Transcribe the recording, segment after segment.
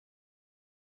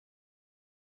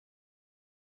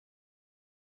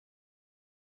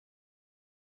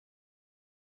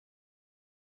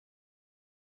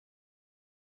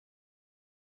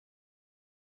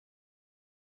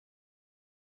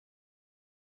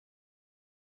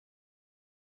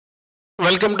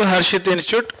Welcome to HARSHITH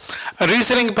Institute.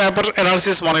 Reasoning paper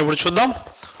analysis మనం ఇప్పుడు చూద్దాం.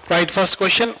 Right, first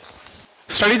question.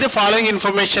 Study the following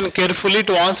information carefully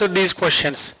to answer these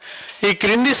questions. ఈ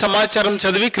క్రింది సమాచారం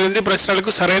చదివి క్రింది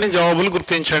ప్రశ్నలకు సరైన జవాబులు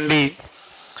గుర్తించండి.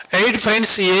 8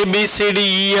 friends A, B, C, D,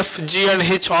 E, F, G and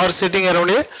H are sitting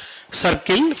around a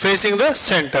circle facing the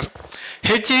center.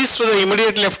 H is to the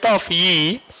immediate left of E,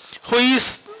 who is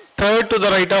third to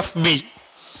the right of B.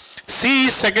 C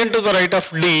is second to the right of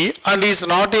D and is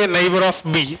not a neighbor of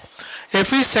B. F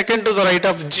is second to the right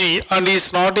of G and is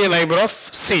not a neighbor of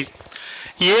C.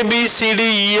 A, B, C, D,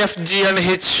 E, F, G and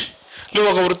H లు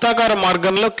ఒక వృత్తాకార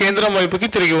మార్గంలో కేంద్రం వైపుకి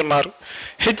తిరిగి ఉన్నారు.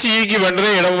 H E కి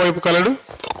వెంటనే ఎడమ వైపు కలడు,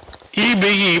 E B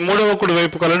కి మూడవ కుడి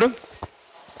వైపు కలడు,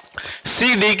 C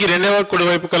D కి రెండవ కుడి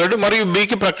వైపు కలడు మరియు B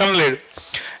కి ప్రక్కన లేడు.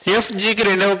 F G కి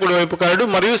రెండవ కుడి వైపు కలడు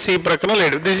మరియు C ప్రక్కన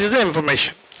లేడు. This is the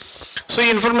information. So ఈ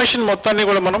ఇన్ఫర్మేషన్ మొత్తాన్ని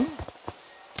కూడా మనం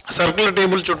సర్క్యులర్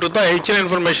టేబుల్ చుట్టూతా ఇచ్చిన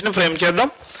ఇన్ఫర్మేషన్ ఫ్రేమ్ చేద్దాం.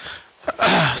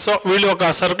 సో వీళ్ళు ఒక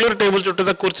సర్క్యులర్ టేబుల్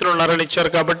చుట్టూతా కూర్చుని ఉన్నారని ఇచ్చారు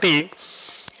కాబట్టి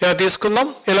ఇలా తీసుకుందాం.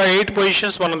 ఇలా 8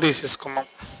 పొజిషన్స్ మనం తీసేసుకుందాం.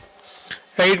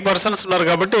 8 పర్సన్స్ ఉన్నారు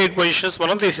కాబట్టి 8 పొజిషన్స్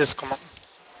మనం తీసేసుకుందాం.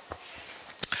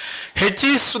 H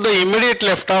is to the immediate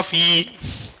left of E.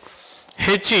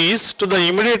 H is to the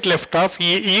immediate left of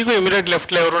E. E కు immediate left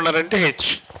లో ఎవరు ఉన్నారంటే H.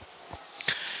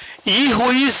 E who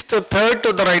is the third to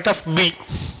the right of B.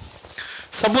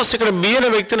 Suppose ఇక్కడ B అనే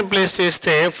వ్యక్తిని place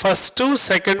చేస్తే first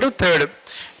second third,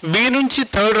 B నుంచి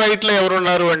third రైట్లో ఎవరు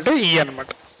ఉన్నారు అంటే E అనమాట.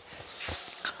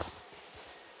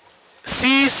 C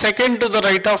second to the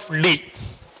right of D.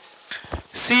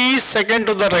 C second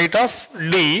to the right of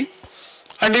D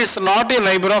and is not a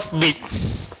neighbour of B.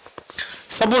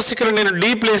 Suppose ఇక్కడ నేను D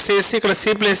ప్లేస్ చేసి ఇక్కడ C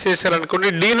ప్లేస్ చేశాను అనుకోండి,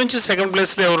 D నుంచి సెకండ్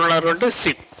ప్లేస్లో ఎవరు ఉన్నారు అంటే C.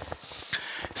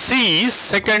 C is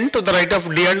second to the right of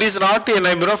D and is not a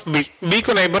neighbor of B. B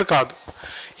కు neighbor కాదు.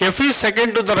 F is second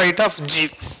to the right of G.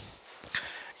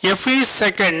 F is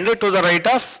second to the right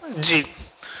of G.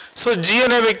 So G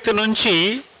అనే వ్యక్తి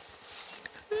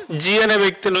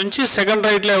నుంచి second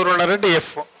right లో ఎవరు ఉన్నారంటే F.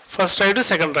 First right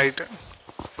second right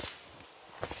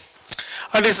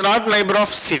and is not neighbor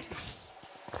of C.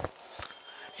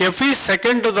 F is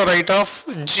second to the right of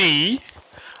G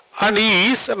and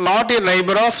is not a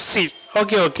neighbor of C.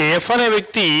 Okay F అనే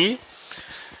వ్యక్తి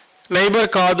neighbour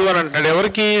కాదు అని అంటున్నాడు.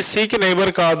 ఎవరికి? సికి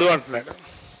నైబర్ కాదు అంటున్నాడు.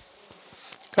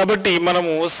 కాబట్టి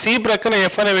మనము సి ప్రక్కన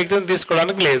ఎఫ్ అనే వ్యక్తిని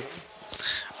తీసుకోవడానికి లేదు.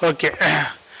 ఓకే,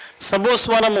 సపోజ్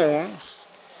మనము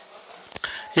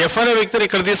ఎఫ్ అనే వ్యక్తిని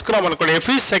ఇక్కడ తీసుకున్నాం అనుకోండి,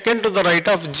 F is second to the right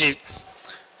of G.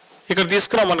 ఇక్కడ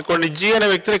తీసుకున్నాం అనుకోండి, జీ అనే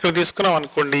వ్యక్తిని ఇక్కడ తీసుకున్నాం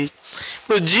అనుకోండి.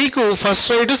 ఇప్పుడు జీకు ఫస్ట్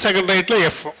రైట్ సెకండ్ రైట్లో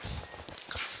ఎఫ్.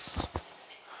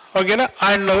 ఓకేనా?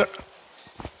 And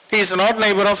is not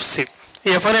neighbour of C.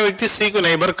 F అనే వ్యక్తి సికు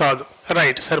నైబర్ కాదు.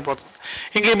 రైట్, సరిపోతుంది.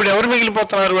 ఇంకా ఇప్పుడు ఎవరు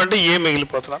మిగిలిపోతున్నారు అంటే ఏ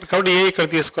మిగిలిపోతున్నారు. కాబట్టి ఏ ఇక్కడ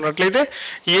తీసుకున్నట్లయితే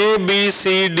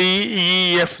ABCDEFGH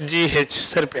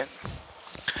సరిపోయింది.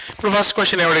 ఇప్పుడు ఫస్ట్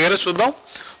క్వశ్చన్ ఎవరు అడిగారో చూద్దాం.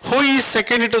 Who is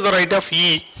second to the right of ఈ.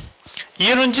 ఈ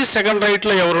నుంచి సెకండ్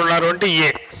రైట్లో ఎవరు ఉన్నారు అంటే ఏ.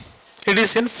 It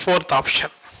is in fourth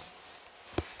option.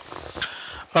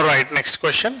 Right, next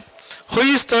question. Who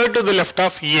is third to the left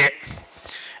of ఏ.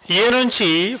 ఏ నుంచి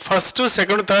ఫస్ట్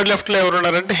సెకండ్ థర్డ్ లెఫ్ట్లో ఎవరు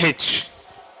ఉన్నారంటే హెచ్.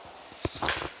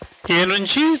 ఏ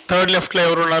నుంచి థర్డ్ లెఫ్ట్లో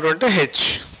ఎవరు ఉన్నారు అంటే హెచ్.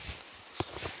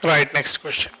 Right, next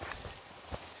question.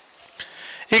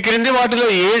 ఈ క్రింది వాటిలో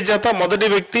ఏ జత మొదటి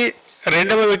వ్యక్తి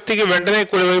రెండవ వ్యక్తికి వెంటనే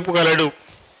కుడివైపు కలడు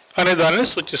అనే దానిని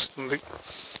సూచిస్తుంది.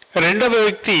 రెండవ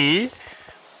వ్యక్తి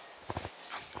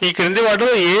ఈ క్రింది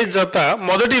వాటిలో ఏ జత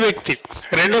మొదటి వ్యక్తి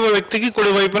రెండవ వ్యక్తికి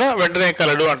కుడివైపున వెంటనే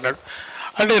కలడు అంటాడు.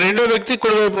 అంటే రెండో వ్యక్తి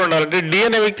కుడివైపున ఉండాలంటే డి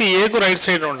అనే వ్యక్తి ఏకు రైట్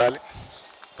సైడ్ ఉండాలి.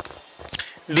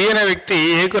 డి అనే వ్యక్తి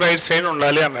ఏకు రైట్ సైడ్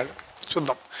ఉండాలి అన్నాడు.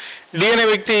 చూద్దాం. డి అనే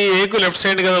వ్యక్తి ఏకు లెఫ్ట్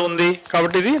సైడ్ కదా ఉంది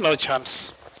కాబట్టి ఇది నో ఛాన్స్.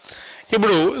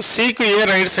 ఇప్పుడు సికు ఏ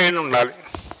రైట్ సైడ్ ఉండాలి.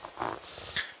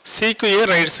 సికు ఏ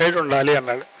రైట్ సైడ్ ఉండాలి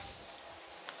అన్నాడు.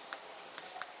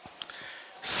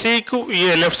 సికు ఏ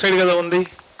లెఫ్ట్ సైడ్ కదా ఉంది.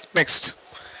 నెక్స్ట్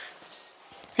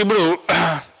ఇప్పుడు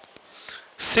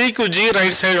సికు జీ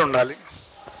రైట్ సైడ్ ఉండాలి.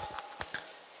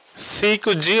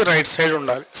 సికు జీ రైట్ సైడ్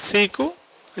ఉండాలి. సికు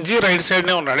జీ రైట్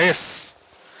సైడ్నే ఉన్నాడు. Yes,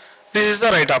 this is the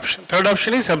right option. Third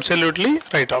option is absolutely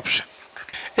right option.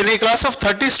 In a class of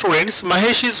 30 students,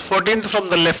 Mahesh is 14th from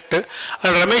the left and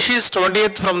Ramesh is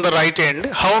 20th from the right end.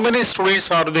 How many students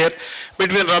are there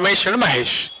between Ramesh and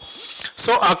Mahesh?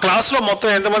 So ఆ క్లాస్లో మొత్తం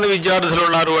ఎంతమంది విద్యార్థులు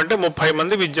ఉన్నారు అంటే 30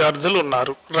 మంది విద్యార్థులు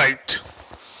ఉన్నారు. Right.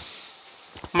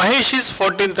 Mahesh is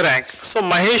 14th rank. So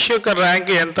Mahesh యొక్క ర్యాంక్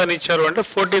ఎంత అని ఇచ్చారు అంటే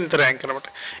 14th ర్యాంక్ అనమాట.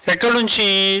 ఎక్కడి నుంచి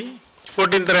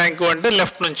 14th ర్యాంకు అంటే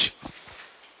లెఫ్ట్ నుంచి,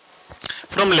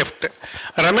 from left.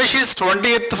 Ramesh is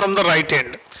 20th from the right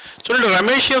end. చూడండి,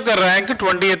 రమేష్ యొక్క ర్యాంక్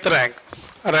 20th ర్యాంక్.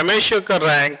 రమేష్ యొక్క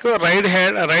ర్యాంక్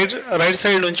రైట్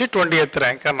సైడ్ నుంచి 20th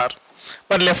ర్యాంక్ అన్నారు.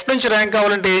 మరి లెఫ్ట్ నుంచి ర్యాంక్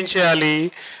కావాలంటే ఏం చేయాలి?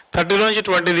 30 నుంచి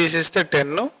 20 తీసేస్తే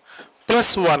 10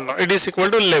 plus 1 it is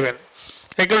equal to 11.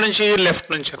 ఎక్కడ నుంచి? లెఫ్ట్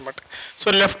నుంచి అనమాట. సో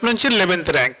లెఫ్ట్ నుంచి 11th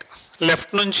ర్యాంక్,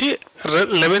 లెఫ్ట్ నుంచి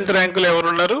 11th ర్యాంకులో ఎవరు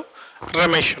ఉన్నారు?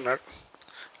 రమేష్ ఉన్నాడు.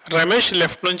 రమేష్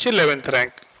లెఫ్ట్ నుంచి 11th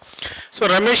ర్యాంక్. సో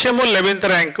రమేష్ ఏమో 11th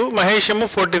ర్యాంకు, మహేష్ ఏమో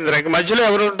 14th ర్యాంక్. మధ్యలో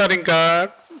ఎవరు ఉంటారు? ఇంకా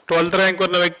 12th ర్యాంక్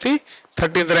ఉన్న వ్యక్తి,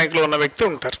 13th ర్యాంక్లో ఉన్న వ్యక్తి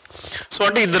ఉంటారు. సో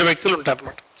అంటే ఇద్దరు వ్యక్తులు ఉంటారు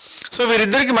అనమాట. సో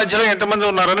వీరిద్దరికి మధ్యలో ఎంతమంది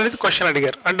ఉన్నారు అనేది క్వశ్చన్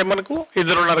అడిగారు. అంటే మనకు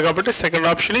ఇద్దరు ఉన్నారు కాబట్టి second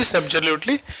option is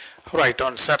absolutely right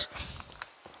answer.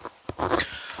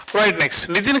 Right, next.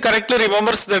 Nitin correctly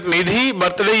remembers that Nidhi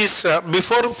birthday is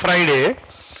before Friday,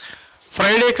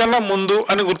 Friday కన్నా ముందు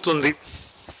అని గుర్తుంది.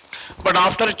 బట్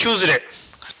ఆఫ్టర్ ట్యూస్డే,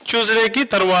 ట్యూస్డేకి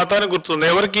తరువాత అని గుర్తుంది.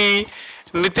 ఎవరికి?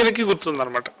 నితిన్కి గుర్తుంది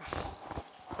అనమాట.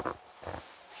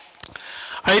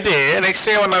 అయితే నెక్స్ట్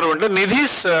ఏమన్నారు అంటే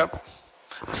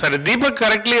దీపక్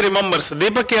కరెక్ట్లీ రిమెంబర్స్,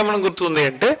 దీపక్ ఏమని గుర్తుంది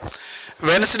అంటే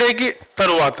వెన్స్డేకి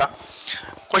తరువాత.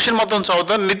 క్వశ్చన్ మొత్తం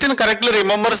చదువుతాను. Nitin correctly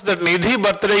remembers that Nidhi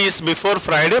birthday is before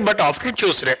Friday but after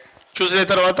Tuesday, Tuesday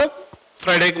తర్వాత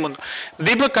ఫ్రైడేకి ముందు.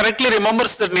 Deepak correctly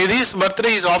remembers that నిధిస్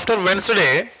birthday is after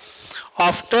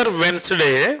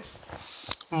Wednesday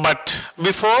but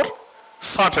before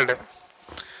Saturday.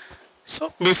 So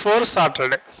before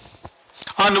Saturday.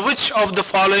 On which of the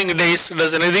following days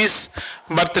does Nidhi's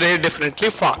birthday definitely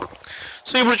fall?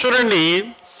 So ఇప్పుడు చూడండి,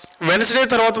 Wednesday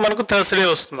తర్వాత మనకు Thursday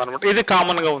వస్తుంది అనమాట. ఇది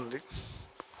కామన్గా ఉంది.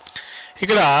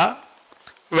 ఇక్కడ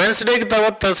వెన్స్డేకి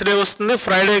తర్వాత థర్స్డే వస్తుంది,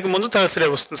 ఫ్రైడేకి ముందు థర్స్డే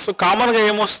వస్తుంది. సో కామన్గా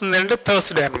ఏమొస్తుంది అంటే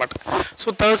థర్స్డే అనమాట. So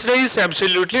Thursday is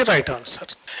absolutely right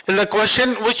answer. In the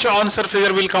question which answer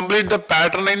figure will complete the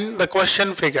pattern in the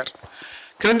question figure?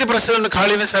 క్రింది ప్రశ్నలను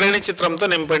ఖాళీని సరైన చిత్రంతో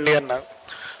నింపండి అన్నారు.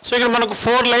 సో ఇక్కడ మనకు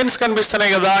 4 లైన్స్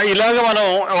కనిపిస్తున్నాయి కదా. ఇలాగ మనం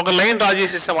ఒక లైన్ డ్రా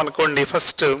చేసేసాం అనుకోండి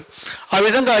ఫస్ట్. ఆ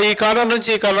విధంగా ఈ కార్నర్ నుంచి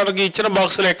ఈ కార్నర్కి ఇచ్చిన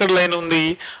బాక్స్లో ఎక్కడ లైన్ ఉంది?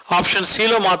 ఆప్షన్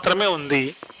సిలో మాత్రమే ఉంది,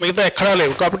 మిగతా ఎక్కడా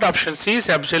లేవు. కాబట్టి option C is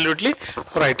absolutely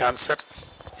right answer.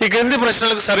 ఈ క్రింది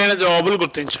ప్రశ్నలకు సరైన జవాబులు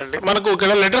గుర్తించండి. మనకు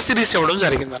ఇక్కడ లెటర్ సిరీస్ ఇవ్వడం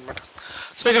జరిగింది అనమాట.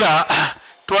 సో ఇక్కడ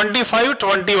 25,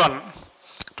 21,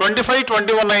 25,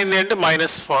 21 అయింది అంటే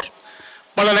 -4,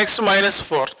 మళ్ళీ నెక్స్ట్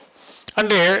 -4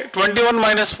 అంటే 21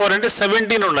 - 4 అంటే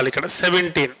 17 ఉండాలి. ఇక్కడ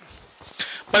 17.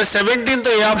 మరి 17తో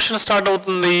ఏ ఆప్షన్ స్టార్ట్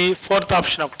అవుతుంది? 4th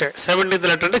ఆప్షన్ ఒకటే. 17th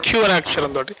లెటర్ అంటే క్యూ అనే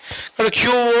అక్షరంతో. ఇక్కడ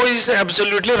QO is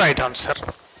absolutely right answer.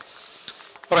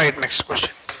 Right, next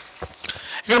question.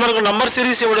 ఇక్కడ మనకు నంబర్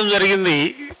సిరీస్ ఇవ్వడం జరిగింది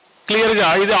క్లియర్గా.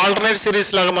 ఇది ఆల్టర్నేట్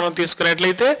సిరీస్ లాగా మనం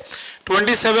తీసుకున్నట్లయితే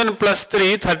 27 + 3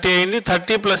 30 అయింది,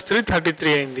 30 + 3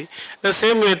 33 అయింది. The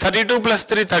same way 32 +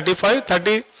 3 35,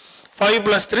 35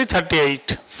 + 3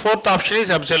 38. 4th option is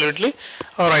absolutely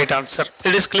right answer.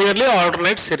 It is clearly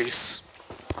alternate series.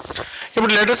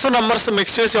 ఇప్పుడు లెటర్స్ నంబర్స్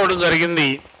మిక్స్ చేసి ఇవ్వడం జరిగింది.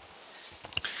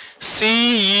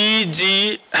 CEGI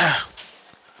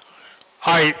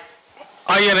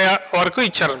అనే వరకు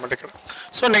ఇచ్చారనమాట ఇక్కడ.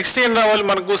 సో నెక్స్ట్ ఏం రావాలి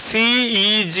మనకు?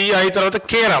 CEGI తర్వాత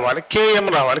K రావాలి, KM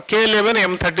రావాలి. K11,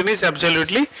 M13 is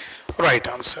absolutely right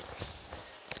answer.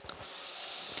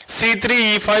 C3,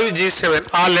 E5, G7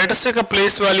 ఆ లెటర్స్ యొక్క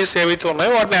ప్లేస్ వాల్యూస్ ఏవైతే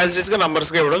ఉన్నాయో వాటిని యాజ్ ఇట్ ఈస్గా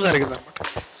నంబర్స్గా ఇవ్వడం జరిగింది అనమాట.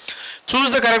 Choose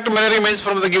the correct mirror image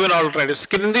from the given alternatives.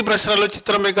 కింది ప్రశ్నలో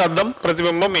చిత్రం యొక్క అద్దం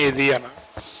ప్రతిబింబం ఏది అని.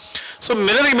 సో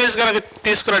మిర్రర్ ఇమేజ్ కనుక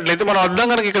తీసుకున్నట్లయితే మనం అద్దం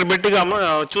కనుక ఇక్కడ పెట్టి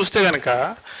చూస్తే కనుక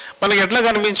మనకి ఎట్లా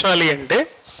కనిపించాలి అంటే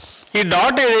ఈ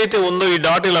డాట్ ఏదైతే ఉందో ఈ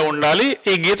డాట్ ఇలా ఉండాలి,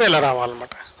 ఈ గీత ఇలా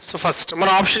రావాలన్నమాట. సో ఫస్ట్ మన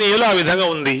ఆప్షన్ ఏలో ఆ విధంగా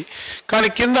ఉంది. కానీ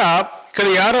కింద ఇక్కడ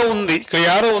యారో ఉంది,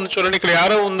 చూడండి. ఇక్కడ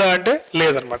యారో ఉందా అంటే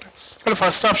లేదనమాట. ఇక్కడ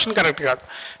ఫస్ట్ ఆప్షన్ కరెక్ట్ కాదు.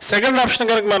 సెకండ్ ఆప్షన్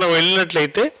కనుక మనం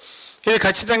వెళ్ళినట్లయితే ఇది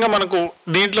ఖచ్చితంగా మనకు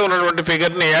దీంట్లో ఉన్నటువంటి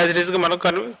ఫిగర్ని యాజ్ ఇట్ ఈస్గా మనకు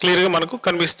క్లియర్గా మనకు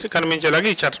కనిపించేలాగా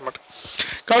ఇచ్చారనమాట.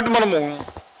 కాబట్టి మనము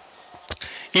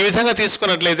ఈ విధంగా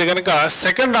తీసుకున్నట్లయితే కనుక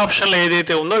సెకండ్ ఆప్షన్లో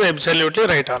ఏదైతే ఉందో అది అబ్సల్యూట్లీ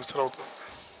రైట్ ఆన్సర్ అవుతుంది.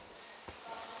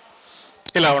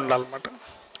 ఇలా ఉండాలన్నమాట,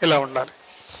 ఇలా ఉండాలి.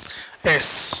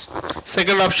 Yes,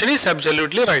 second option is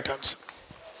absolutely right answer.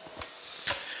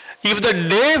 If the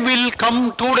day will come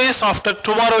 2 days after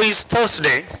tomorrow is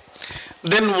Thursday,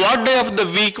 then what day of the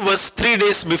week was 3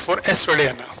 days before yesterday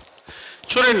అన్న.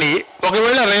 చూడండి,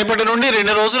 ఒకవేళ రేపటి నుండి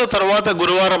 2 రోజుల తర్వాత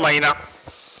గురువారం అయినా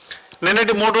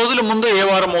నిన్నటి 3 రోజుల ముందు ఏ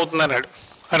వారం అవుతుంది అన్నాడు.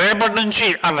 రేపటి నుంచి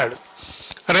అన్నాడు,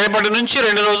 రేపటి నుంచి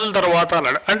 2 రోజుల తర్వాత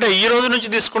అన్నాడు. అంటే ఈ రోజు నుంచి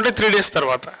తీసుకుంటే 3 days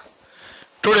తర్వాత,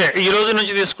 టుడే ఈ రోజు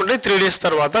నుంచి తీసుకుంటే 3 days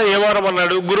తర్వాత ఏ వారం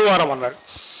అన్నాడు? గురువారం అన్నాడు.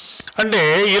 అంటే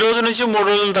ఈ రోజు నుంచి 3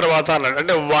 రోజుల తర్వాత అన్నాడు.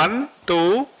 అంటే 1, 2,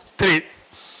 3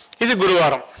 ఇది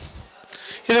గురువారం.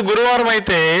 ఇది గురువారం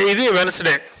అయితే ఇది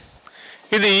వెన్స్డే,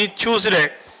 ఇది ట్యూస్డే,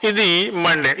 ఇది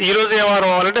మండే. ఈరోజు ఏ వారం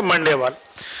అవ్వాలంటే మండే అవ్వాలి.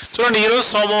 చూడండి, ఈరోజు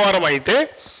సోమవారం అయితే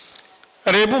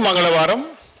రేపు మంగళవారం,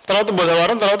 తర్వాత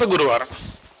బుధవారం, తర్వాత గురువారం.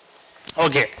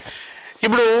 ఓకే,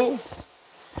 ఇప్పుడు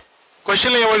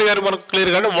క్వశ్చన్లో ఏమడిగారు మనకు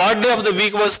క్లియర్గా అంటే what day of the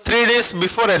week was 3 days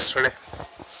before yesterday.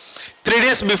 3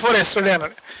 days before yesterday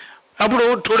అన్నాడు. అప్పుడు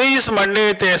టుడే ఈజ్ మండే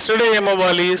అయితే ఎస్టర్డే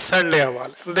ఏమవ్వాలి? సండే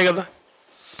అవ్వాలి, అంతే కదా.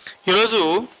 ఈరోజు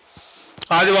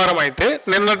ఆదివారం అయితే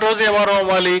నిన్నటి రోజు ఏ వారం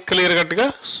అవ్వాలి? క్లియర్ కట్గా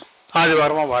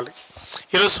ఆదివారం అవ్వాలి.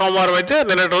 ఈరోజు సోమవారం అయితే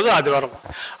నిన్నటి రోజు ఆదివారం.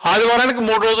 ఆదివారానికి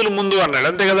 3 రోజులు ముందు అన్నాడు,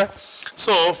 అంతే కదా.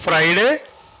 సో ఫ్రైడే,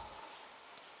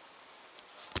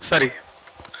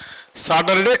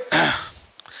 సాటర్డే,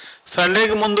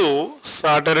 సండేకి ముందు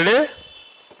సాటర్డే,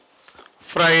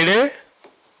 ఫ్రైడే,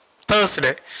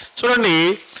 థర్స్డే. చూడండి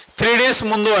 3 days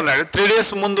ముందు అన్నాడు. 3 days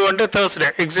ముందు అంటే థర్స్డే,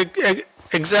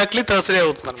 ఎగ్జాక్ట్లీ థర్స్డే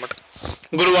అవుతుంది అనమాట,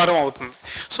 గురువారం అవుతుంది.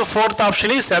 So 4th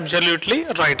option is absolutely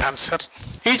right answer.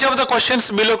 Each of the questions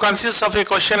below consists of a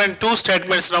question and 2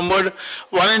 statements numbered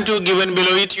 1 and 2 given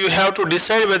below it. You have to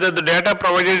decide whether the data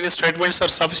provided in statements are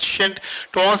sufficient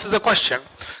to answer the question.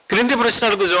 క్రింది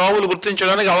ప్రశ్నలకు జవాబులు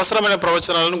గుర్తించడానికి అవసరమైన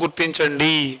ప్రవచనాలను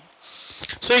గుర్తించండి.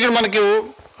 So ఇక్కడ మనకి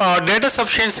data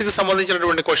సఫిషియన్సీకి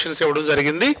సంబంధించినటువంటి questions ఇవ్వడం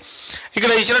జరిగింది.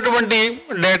 ఇక్కడ ఇచ్చినటువంటి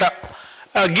data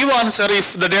give answer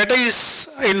if the data is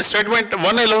in statement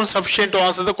 1 alone sufficient to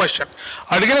answer the question.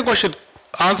 అడిగిన క్వశ్చన్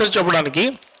ఆన్సర్ చెప్పడానికి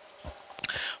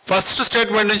ఫస్ట్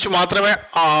స్టేట్మెంట్ నుంచి మాత్రమే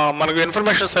మనకు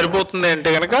ఇన్ఫర్మేషన్ సరిపోతుంది అంటే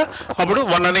కనుక అప్పుడు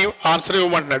 1 అని ఆన్సర్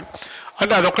ఇవ్వమంటున్నాడు.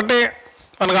 అంటే అదొక్కటే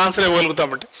మనకు answer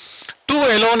ఇవ్వగలుగుతామంటే 2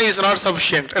 alone is not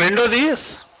sufficient, రెండోది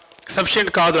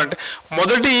సఫిషియంట్ కాదు అంటే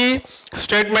మొదటి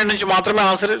స్టేట్మెంట్ నుంచి మాత్రమే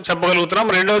ఆన్సర్ చెప్పగలుగుతున్నాం,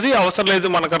 రెండోది అవసరం లేదు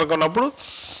మనకు అనుకున్నప్పుడు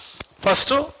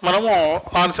ఫస్ట్ మనము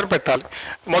ఆన్సర్ పెట్టాలి.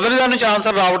 మొదటి దాని నుంచి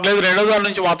ఆన్సర్ రావట్లేదు, రెండో దాని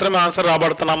నుంచి మాత్రమే ఆన్సర్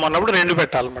రాబడుతున్నాం అన్నప్పుడు 2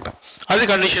 పెట్టాలన్నమాట. అది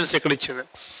కండిషన్స్ ఇక్కడ ఇచ్చింది.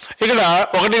 ఇక్కడ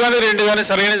 1 కానీ 2 కానీ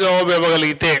సరైన జవాబు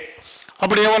ఇవ్వగలిగితే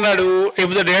అప్పుడు ఏమన్నాడు?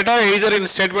 If the data either in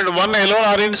statement 1 alone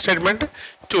are in statement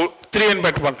 2, 3 అని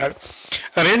పెట్టమంటున్నాడు.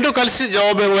 2 కలిసి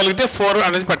జవాబు ఇవ్వగలిగితే 4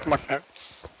 అనేది పెట్టమంటున్నాడు.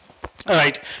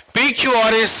 Right.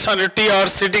 PQRS and T are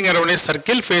sitting around a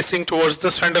circle facing towards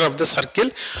the center of the circle.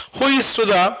 Who is to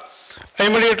the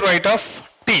immediate right of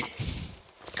T?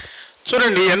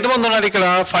 చూడండి ఎంతమంది ఉన్నారు ఇక్కడ?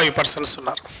 5 persons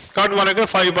ఉన్నారు. కాబట్టి మనం ఇక్కడ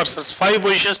 5 persons 5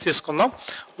 పొజిషన్స్ తీసుకుందాం.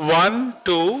 1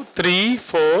 2 3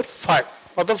 4 5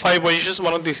 మొత్తం 5 పొజిషన్స్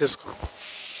మనం తీసేసుకున్నాం.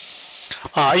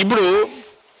 ఇప్పుడు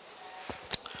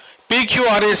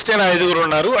PQRS అని 5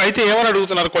 ఉన్నారు. అయితే ఏమని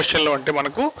అడుగుతున్నారు క్వశ్చన్లో అంటే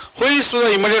మనకు who is to the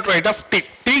immediate right of tea.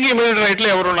 టీకి ఇమ్మీడియట్ రైట్లో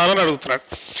ఎవరు ఉన్నారో అని అడుగుతున్నాడు.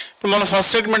 ఇప్పుడు మనం ఫస్ట్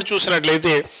స్టేట్మెంట్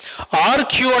చూసినట్లయితే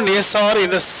RQ and S are in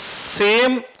the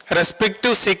same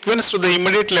respective sequence to the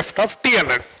immediate left of T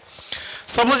అన్నాడు.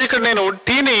 సపోజ్ ఇక్కడ నేను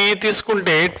టీని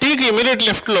తీసుకుంటే టీకి ఇమ్మీడియట్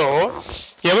లెఫ్ట్లో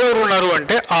ఎవరెవరు ఉన్నారు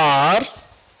అంటే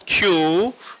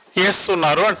RQS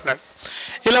ఉన్నారు అంటున్నాడు.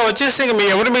 ఇలా వచ్చేసి ఇంక మీ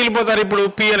ఎవరు మిగిలిపోతారు? ఇప్పుడు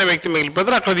P అనే వ్యక్తి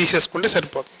మిగిలిపోతారు, అక్కడ తీసేసుకుంటే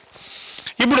సరిపోతుంది.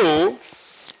 ఇప్పుడు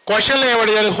క్వశ్చన్లో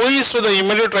ఏమడిగారు? Who is to the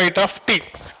immediate right of tea.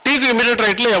 టీకి ఇమ్మీడియట్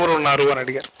రైట్లో ఎవరు ఉన్నారు అని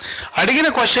అడిగారు. అడిగిన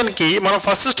క్వశ్చన్కి మనం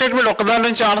ఫస్ట్ స్టేట్మెంట్ ఒకదాని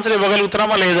నుంచి ఆన్సర్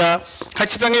ఇవ్వగలుగుతున్నామా లేదా?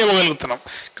 ఖచ్చితంగా ఇవ్వగలుగుతున్నాం.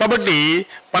 కాబట్టి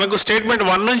మనకు స్టేట్మెంట్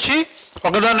 1 నుంచి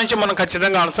ఒకదాని నుంచి మనం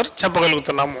ఖచ్చితంగా ఆన్సర్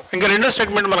చెప్పగలుగుతున్నాము. ఇంకా రెండో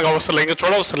స్టేట్మెంట్ మనకు అవసరం లేదు, ఇంకా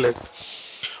చూడవసరం లేదు.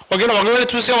 ఓకేనా? ఒకవేళ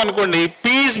చూసామనుకోండి P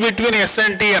is between S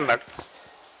and T అన్నాడు.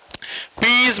 P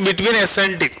is between S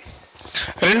and T.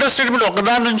 రెండో స్టేట్మెంట్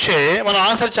ఒకదాని నుంచే మనం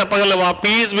answer చెప్పగలమా? P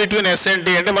is between S and T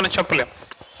అంటే మనం చెప్పలేం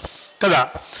కదా.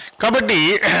 కాబట్టి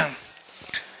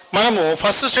మనము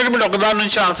ఫస్ట్ స్టేట్మెంట్ ఒకదాని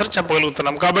నుంచి ఆన్సర్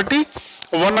చెప్పగలుగుతున్నాం కాబట్టి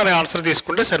 1 అనే ఆన్సర్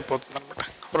తీసుకుంటే సరిపోతుంది అనమాట.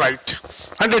 రైట్.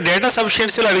 అంటే డేటా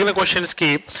సఫిషియన్సీలో అడిగిన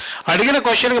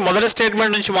క్వశ్చన్కి మొదటి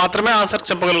స్టేట్మెంట్ నుంచి మాత్రమే ఆన్సర్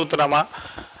చెప్పగలుగుతున్నామా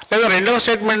లేదా రెండవ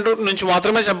స్టేట్మెంట్ నుంచి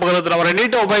మాత్రమే చెప్పగలుగుతున్నామా,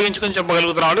 రెండింటిని ఉపయోగించుకొని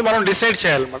చెప్పగలుగుతున్నాం అని మనం డిసైడ్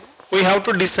చేయాలన్నమాట. We have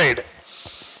to decide.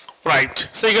 Right.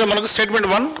 So ఇక్కడ మనకు స్టేట్మెంట్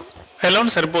 1 alone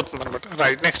సరిపోతుంది అనమాట.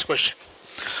 Right. Next question.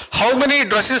 How many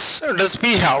dresses does P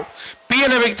have? P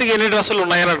అనే వ్యక్తికి ఎన్ని డ్రెస్సులు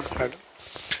ఉన్నాయని అంటున్నాడు.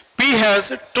 P has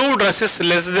 2 dresses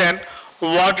less than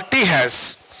what T has.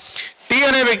 T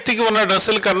అనే వ్యక్తికి ఉన్న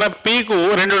డ్రెస్సుల కన్నా Pకు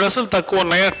 2 డ్రెస్సులు తక్కువ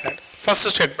ఉన్నాయి అంటున్నాడు. ఫస్ట్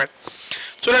స్టేట్మెంట్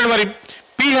చూడండి. మరి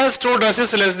P has 2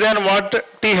 dresses less than what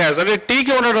T has అంటే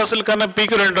Tకి ఉన్న డ్రెస్సుల కన్నా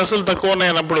Pకి 2 డ్రెస్సులు తక్కువ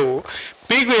ఉన్నాయి అన్నప్పుడు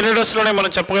Pకు ఎన్ని డ్రెస్సులు ఉన్నాయి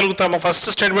మనం చెప్పగలుగుతాము? ఫస్ట్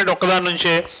స్టేట్మెంట్ ఒకదాని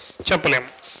నుంచే చెప్పలేము.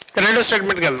 రెండో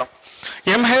స్టేట్మెంట్కి వెళ్దాం.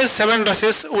 M has 7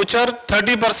 dresses which are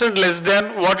 30% less than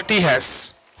what T has.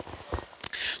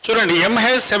 చూడండి M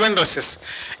has 7 dresses.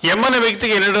 M అనే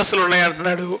వ్యక్తికి ఎన్ని డ్రెస్సులు ఉన్నాయి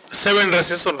అంటున్నాడు? 7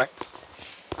 dresses ఉన్నాయి.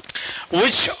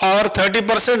 which are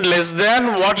 30% less than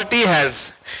what T has.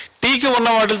 Tకి ఉన్న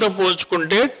వాటితో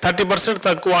పోల్చుకుంటే 30%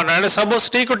 తక్కువ అన్నాడు. సపోజ్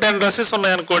Tకు 10 dresses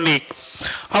ఉన్నాయనుకోండి,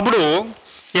 అప్పుడు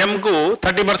Mకు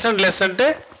 30% లెస్ అంటే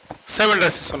 7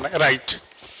 dresses ఉన్నాయి. రైట్.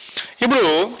 ఇప్పుడు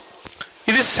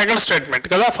ఇది సెకండ్ స్టేట్మెంట్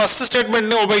కదా. First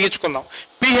స్టేట్మెంట్ని ఉపయోగించుకుందాం.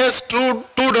 P has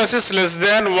two dresses less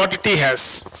than what T has.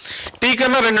 T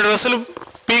కన్నా 2 డ్రెస్సులు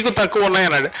పీకు తక్కువ ఉన్నాయి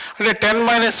అన్నాడు. అంటే 10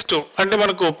 - 2 అంటే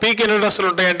మనకు పీకి ఎన్ని డ్రెస్సులు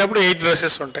ఉంటాయి అంటే అప్పుడు 8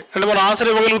 డ్రెస్సెస్ ఉంటాయి. అంటే మనం ఆన్సర్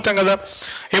ఇవ్వగలుగుతాం కదా.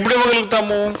 ఎప్పుడు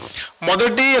ఇవ్వగలుగుతాము?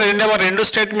 మొదటి రెండు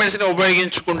స్టేట్మెంట్స్ని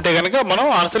ఉపయోగించుకుంటే కనుక మనం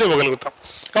ఆన్సర్ ఇవ్వగలుగుతాం.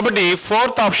 కాబట్టి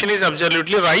fourth option is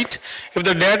absolutely right. If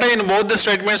the data in both the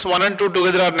statements 1 and 2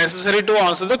 together are necessary to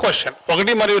answer the question.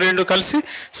 1 మరియు 2 కలిసి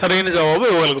సరైన జవాబు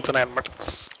ఇవ్వగలుగుతున్నాయి అన్నమాట.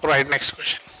 Right, next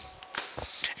question.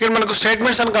 ఇక్కడ మనకు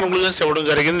స్టేట్మెంట్స్ అండ్ కన్క్లూజన్స్ ఇవ్వడం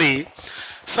జరిగింది.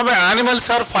 Some animals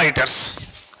are fighters.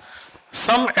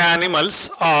 Some animals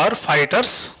are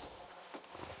fighters.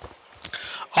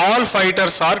 All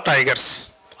fighters are tigers.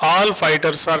 All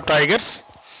fighters are tigers.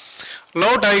 No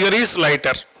tiger is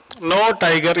lighter. No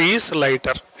tiger is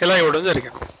lighter. ఇలా ఇవ్వడం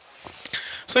జరిగింది.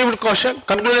 సో ఇప్పుడు question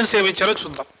conclusions ఏమి ఇచ్చారో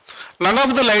చూద్దాం. None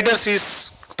of the lighters is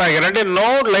tiger అంటే no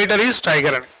lighter is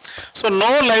tiger అని. So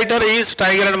no lighter is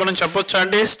tiger అని మనం చెప్పొచ్చు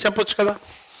అంటే చెప్పొచ్చు కదా.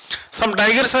 Some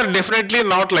tigers are definitely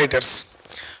not lighters.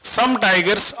 Some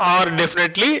tigers are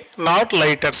definitely not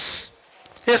lighters.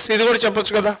 Yes, ఇది కూడా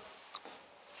చెప్పొచ్చు కదా.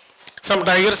 Some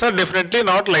tigers are definitely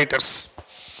not lighters.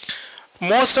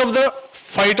 Most of the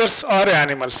fighters are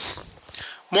animals.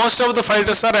 Most of the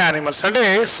fighters are animals. అంటే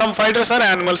some fighters are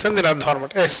animals అని దీని అర్థం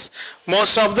అనమాట. Yes,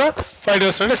 most of the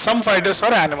fighters అంటే some fighters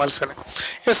are animals అని.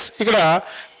 Yes, ఇక్కడ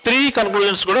 3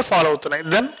 conclusions కూడా follow అవుతున్నాయి.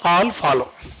 Then all follow.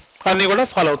 అన్నీ కూడా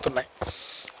ఫాలో అవుతున్నాయి.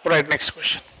 Right, next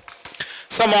question.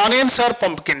 Some onions are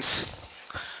pumpkins.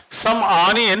 Some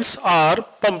onions are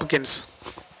pumpkins.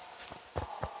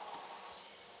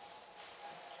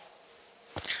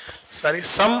 Sorry,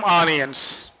 some onions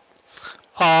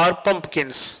are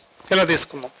pumpkins. ఎలా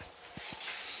తీసుకుందాం?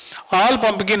 All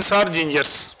pumpkins are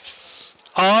gingers.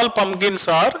 All pumpkins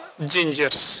are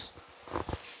gingers.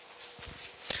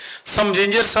 Some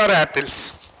gingers are apples.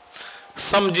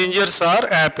 Some gingers are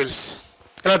apples.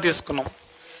 ఎలా తీసుకున్నాం?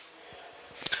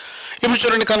 ఇప్పుడు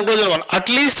చూడండి conclusion 1.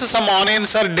 At least some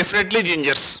onions are definitely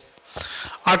జింజర్స్.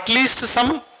 At least some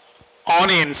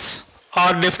onions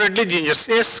are definitely జింజర్స్.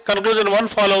 Yes, conclusion 1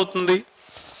 follow అవుతుంది.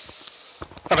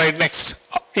 Right, next.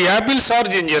 Apples are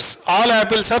జింజర్స్. All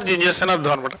apples are జింజర్స్ అని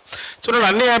అర్థం అనమాట. చూడండి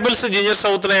అన్ని యాపిల్స్ జింజర్స్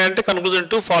అవుతున్నాయి అంటే కన్క్లూజన్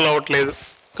 2 ఫాలో అవ్వట్లేదు.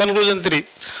 Conclusion 3.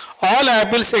 All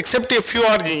apples except a few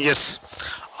are జింజర్స్.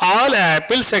 All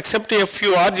apples except a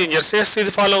few are జింజర్స్. Yes,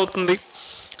 ఇది ఫాలో అవుతుంది.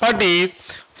 కాబట్టి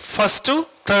ఫస్ట్,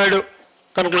 థర్డ్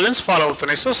కన్క్లూజన్స్ ఫాలో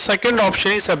అవుతున్నాయి. So second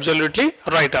option is absolutely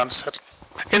right answer.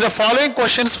 In the following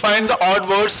questions find the odd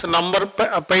words number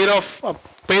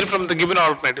pair from the given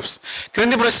alternatives.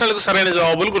 క్రింది ప్రశ్నలకు సరైన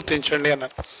జవాబులు గుర్తించండి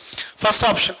అన్నారు. ఫస్ట్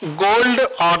ఆప్షన్ గోల్డ్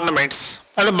ఆర్నమెంట్స్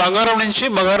అంటే బంగారం నుంచి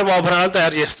బంగారం ఆభరణాలు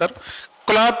తయారు చేస్తారు.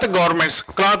 క్లాత్ గార్మెంట్స్,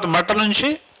 క్లాత్ బట్ట నుంచి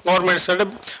గార్మెంట్స్ అంటే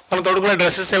మనం తొడుకునే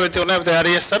డ్రెస్సెస్ ఏవైతే ఉన్నాయో అవి తయారు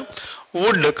చేస్తారు.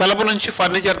 వుడ్ కలప నుంచి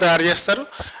ఫర్నిచర్ తయారు చేస్తారు.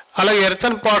 అలాగే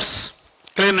ఎర్తన్ పాట్స్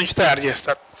క్లే నుంచి తయారు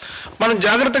చేస్తారు. మనం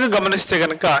జాగ్రత్తగా గమనిస్తే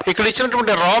కనుక ఇక్కడ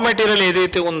ఇచ్చినటువంటి రా మెటీరియల్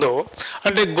ఏదైతే ఉందో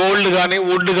అంటే గోల్డ్ కానీ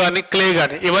వుడ్ కానీ క్లే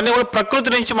కానీ ఇవన్నీ కూడా ప్రకృతి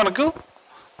నుంచి మనకు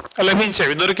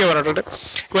లభించేవి, దొరికేవి అన్నట్టు.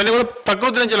 ఇవన్నీ కూడా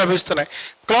ప్రకృతి నుంచి లభిస్తున్నాయి.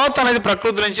 క్లాత్ అనేది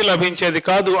ప్రకృతి నుంచి లభించేది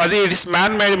కాదు, అది it is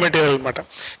man made material అనమాట.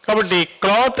 కాబట్టి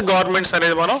క్లాత్ గార్మెంట్స్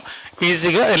అనేది మనం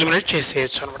ఈజీగా ఎలిమినేట్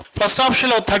చేసేయచ్చు అనమాట. ఫస్ట్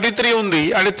ఆప్షన్లో 33 ఉంది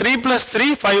అంటే 3 + 3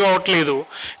 5 అవ్వట్లేదు.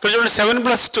 ఇక్కడ చూడండి 7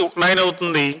 + 2 9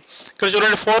 అవుతుంది. ఇక్కడ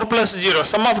చూడండి 4 + 0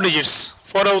 సమ్ ఆఫ్ డిజిట్స్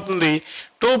 4 అవుతుంది.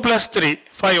 2 + 3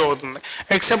 5 అవుతుంది.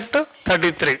 ఎక్సెప్ట్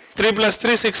 33. 3 +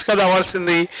 3 6 కదా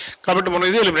అవ్వాల్సింది. కాబట్టి మనం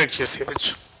ఇది ఎలిమినేట్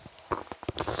చేసేయచ్చు.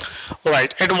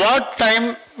 Right. At what time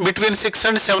between 6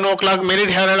 and 7 o'clock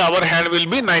minute hand and hour hand will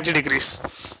be 90 degrees?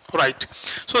 Right.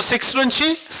 So 6 నుంచి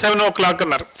 7 o'clock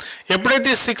అన్నారు.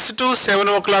 ఎప్పుడైతే 6 to 7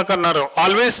 o'clock అన్నారో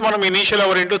ఆల్వేస్ మనం ఇనీషియల్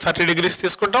అవర్ ఇంటూ 30 degrees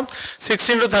తీసుకుంటాం. 6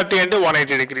 × 30 అంటే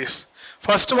 180 degrees.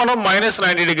 ఫస్ట్ మనం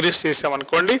 -90 degrees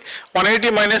చేసామనుకోండి.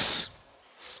 180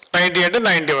 - 90 అంటే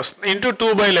 90 వస్తుంది. ఇంటూ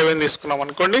 2/11 తీసుకున్నాం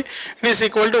అనుకోండి. It is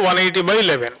equal to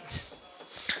 180/11.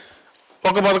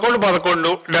 1 11 11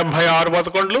 76 11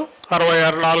 66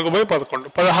 4/11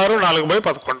 16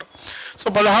 4/11. So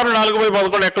 16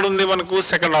 4/11 ఎక్కడ ఉంది మనకు?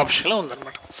 సెకండ్ ఆప్షన్లో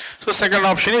ఉందన్నమాట. So second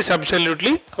option is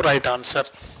absolutely right answer.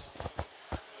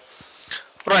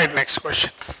 Right, next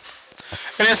question.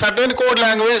 In a certain code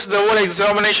language, the word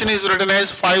examination is written as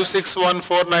 5 6 1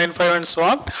 4 9 5 and so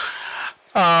on.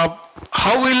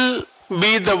 How will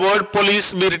be the word police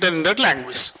be written in that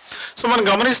language? So మనం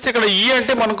గమనిస్తే ఇక్కడ ఈ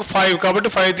అంటే మనకు 5 కాబట్టి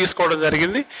 5 తీసుకోవడం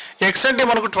జరిగింది. X అంటే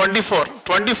మనకు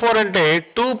 24 అంటే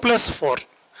 2 + 4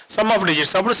 సమ్ ఆఫ్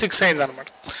డిజిట్స్ అప్పుడు 6 అయింది అనమాట.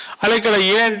 అలా ఇక్కడ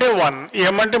ఏ అంటే 1,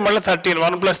 ఎం అంటే మళ్ళీ 13,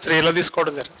 1 + 3 ఇలా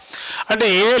తీసుకోవడం జరిగింది. అంటే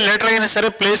ఏ లెటర్ అయినా సరే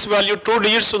ప్లేస్ వాల్యూ 2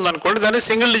 డిజిట్స్ ఉందనుకోండి, దాన్ని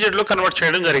సింగిల్ డిజిట్లో కన్వర్ట్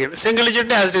చేయడం జరిగింది. సింగిల్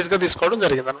డిజిట్ని యాజ్ ఇట్ ఈస్గా తీసుకోవడం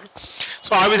జరిగింది అనమాట.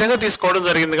 సో ఆ విధంగా తీసుకోవడం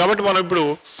జరిగింది. కాబట్టి మనం ఇప్పుడు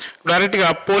డైరెక్ట్గా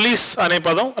పోలీస్ అనే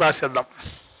పదం రాసేద్దాం.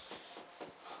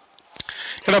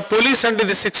 ఇక్కడ పోలీస్ అంటే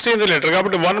ఇది 16th లెటర్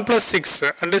కాబట్టి 1 + 6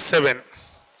 అంటే 7.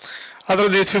 ఆ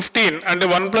తర్వాత ఇది 15 అంటే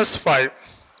 1 + 5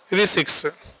 ఇది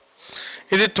 6.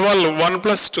 ఇది 12 1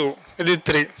 + 2 ఇది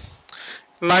 3.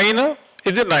 9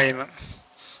 ఇది 9.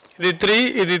 ఇది 3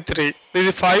 ఇది 3.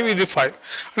 ఇది 5 ఇది 5.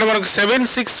 అంటే మనకు 7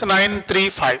 6 9 3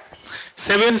 5.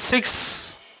 7 6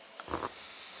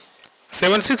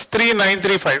 3 9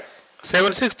 3 5.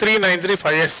 7 6 3 9 3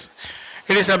 5. Yes,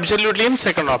 it is absolutely in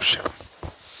second option.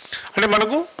 అంటే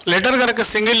మనకు లెటర్ కనుక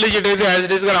సింగిల్ డిజిట్ అయితే యాజ్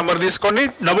ఇట్ ఈస్గా నెంబర్ తీసుకోండి,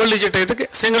 డబుల్ డిజిట్ అయితే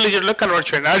సింగిల్ డిజిట్లో కన్వర్ట్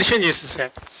చేయండి, అడిషన్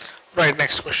చేసేసేయండి. Right,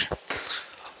 next question.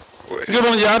 ఇక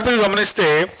మనం జాగ్రత్తగా గమనిస్తే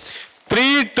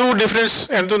 3 2 డిఫరెన్స్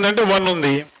ఎంత ఉందంటే 1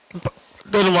 ఉంది.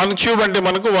 దాని 1 క్యూబ్ అంటే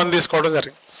మనకు 1 తీసుకోవడం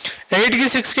జరిగింది. 8కి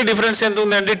 6కి డిఫరెన్స్ ఎంత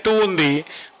ఉంది అంటే 2 ఉంది.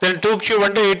 దాని 2 క్యూబ్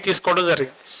అంటే 8 తీసుకోవడం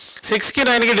జరిగింది. 6కి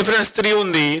 9కి డిఫరెన్స్ 3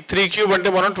 ఉంది. 3 క్యూబ్ అంటే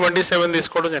మనం 27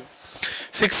 తీసుకోవడం జరిగింది.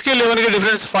 6కి 11కి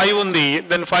డిఫరెన్స్ 5 ఉంది.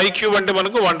 దాని 5 క్యూబ్ అంటే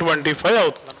మనకు 125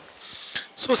 అవుతుంది.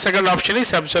 So second option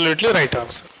is absolutely right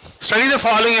answer. Study the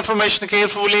following information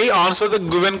carefully, answer the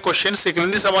given questions. ఈ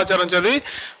క్రింది సమాచారం చదివి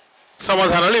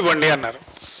సమాధానాలు ఇవ్వండి అన్నారు.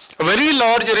 Very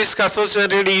large risk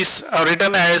associated is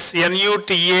return as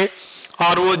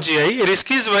NUTAROGI.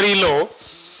 Risk is very low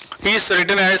is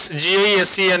return as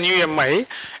GISENUMI.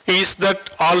 Is that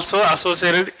also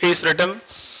associated is return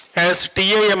as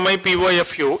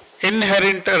TIMIPOFU.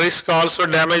 Inherent risk also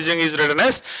damaging is written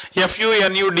as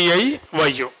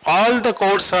FUNUDIYU. All the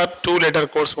codes are 2-letter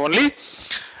codes only.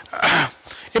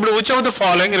 ఇప్పుడు which of the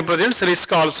following represents risk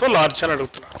also large అని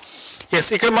అడుగుతున్నారు. Yes,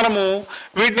 ఇక్కడ మనము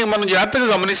వీటిని మనం జాగ్రత్తగా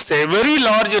గమనిస్తే very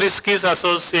large risk is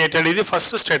associated, ఇది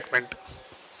first statement.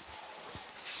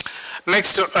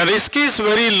 Next risk is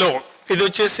very low, ఇది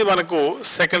వచ్చేసి మనకు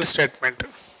సెకండ్ స్టేట్మెంట్.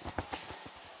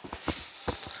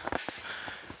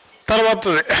 తర్వాత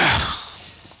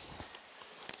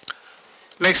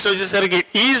నెక్స్ట్ వచ్చేసరికి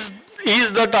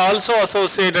ఈజ్ దట్ ఆల్సో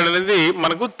అసోసియేటెడ్ అనేది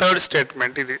మనకు థర్డ్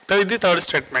స్టేట్మెంట్. ఇది థర్డ్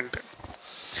స్టేట్మెంట్.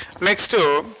 నెక్స్ట్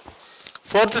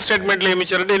ఫోర్త్ స్టేట్మెంట్లో ఏమి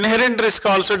ఇచ్చారంటే ఇన్హెరెంట్ రిస్క్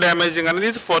ఆల్సో డ్యామేజింగ్ అనేది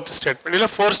ఇది ఫోర్త్ స్టేట్మెంట్. ఇలా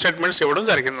 4 స్టేట్మెంట్స్ ఇవ్వడం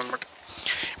జరిగింది అనమాట.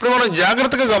 ఇప్పుడు మనం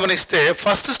జాగ్రత్తగా గమనిస్తే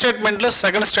ఫస్ట్ స్టేట్మెంట్లో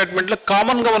సెకండ్ స్టేట్మెంట్లో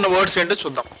కామన్గా ఉన్న వర్డ్స్ ఏంటో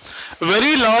చూద్దాం.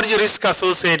 వెరీ లార్జ్ రిస్క్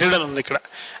అసోసియేటెడ్ అని ఉంది. ఇక్కడ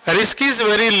రిస్క్ ఈజ్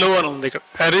వెరీ లో అని ఉంది. ఇక్కడ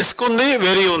రిస్క్ ఉంది,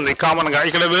 వెరీ ఉంది కామన్గా.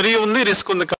 ఇక్కడ వెరీ ఉంది, రిస్క్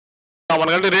ఉంది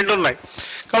కామన్గా, అంటే 2 ఉన్నాయి.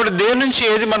 కాబట్టి దేని నుంచి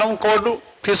ఏది మనం కోడ్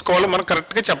తీసుకోవాలో మనం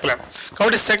కరెక్ట్గా చెప్పలేము.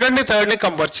 కాబట్టి సెకండ్ని థర్డ్ని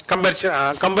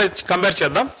కంపేర్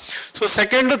చేద్దాం. So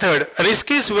second third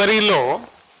risk is very low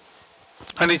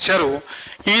అని ఇచ్చారు,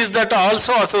 ఈజ్ దట్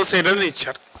ఆల్సో అసోసియేటెడ్ అని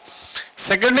ఇచ్చారు.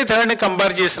 సెకండ్ని థర్డ్ని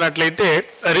కంపేర్ చేసినట్లయితే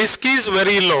risk is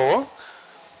very low,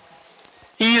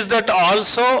 is that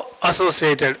also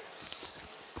associated.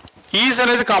 Is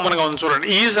అనేది కామన్గా ఉంది, చూడండి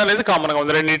ఈజ్ అనేది కామన్గా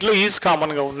ఉంది, రెండింటిలో ఈజ్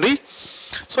కామన్గా ఉంది.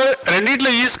 సో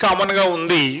రెండింటిలో ఈజ్ కామన్గా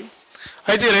ఉంది.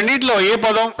 అయితే రెండింటిలో ఏ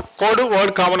పదం కోడ్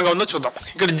వర్డ్ కామన్గా ఉందో చూద్దాం.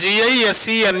 ఇక్కడ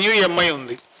GISENUMI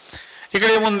ఉంది. ఇక్కడ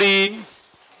ఏముంది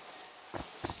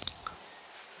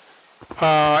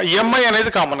MI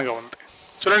అనేది కామన్గా ఉంది.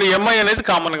 చూడండి MI అనేది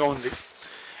కామన్గా ఉంది.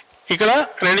 ఇక్కడ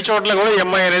 2 చోట్ల కూడా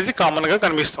MI అనేది కామన్గా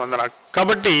కనిపిస్తుంది నాకు.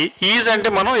 కాబట్టి ఈజ్ అంటే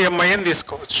మనం MI అని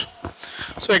తీసుకోవచ్చు.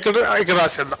 సో ఇక్కడ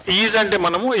రాసేద్దాం. ఈజ్ అంటే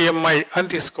మనము MI అని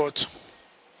తీసుకోవచ్చు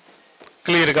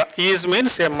క్లియర్గా. Is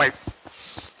means MI.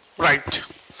 రైట్,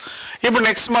 ఇప్పుడు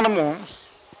నెక్స్ట్ మనము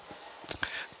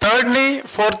థర్డ్ని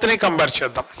ఫోర్త్ని కంపేర్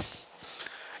చేద్దాం.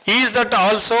 Is that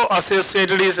also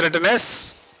associated is return as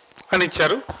అని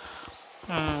ఇచ్చారు.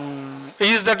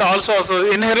 Is that also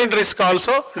inherent risk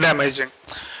also damaging.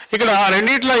 ఇక్కడ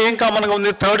రెండింటిలో ఏం కామన్గా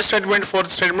ఉంది, third statement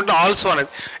fourth statement also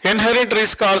అనేది. Inherent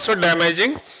risk also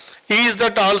damaging, is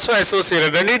that also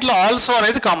associated, రెండింటిలో ఆల్సో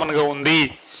అనేది కామన్గా ఉంది.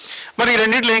 మరి ఈ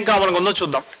రెండింటిలో ఏం కామన్గా ఉందో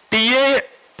చూద్దాం.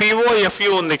 TAPOFU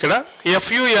ఉంది. ఇక్కడ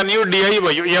FUNUDIYU,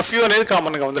 FU అనేది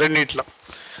కామన్గా ఉంది రెండింటిలో.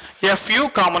 FU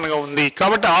కామన్గా ఉంది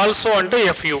కాబట్టి ఆల్సో అంటే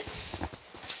FU,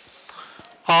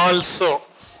 ఆల్సో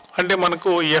అంటే మనకు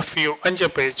FU అని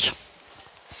చెప్పేయచ్చు.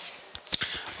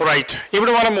 రైట్,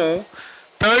 ఇప్పుడు మనము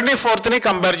థర్డ్ని ఫోర్త్ని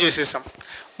కంపేర్ చేసేసాం.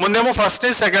 ముందేమో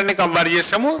ఫస్ట్ని సెకండ్ని కంపేర్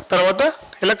చేసాము, తర్వాత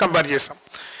ఇలా కంపేర్ చేసాం.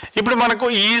 ఇప్పుడు మనకు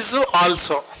ఈజ్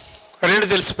ఆల్సో 2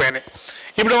 తెలిసిపోయినాయి.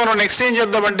 ఇప్పుడు మనం నెక్స్ట్ ఏం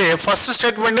చేద్దామంటే ఫస్ట్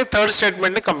స్టేట్మెంట్ని థర్డ్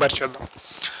స్టేట్మెంట్ని కంపేర్ చేద్దాం.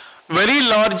 Very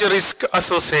large risk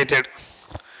associated,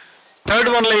 third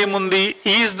వన్లో ఏముంది,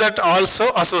 is that also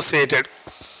associated.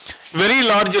 Very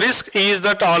large risk is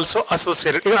that also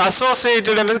associated. ఇక్కడ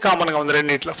అసోసియేటెడ్ అనేది కామన్గా ఉంది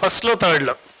రెండింటిలో, ఫస్ట్లో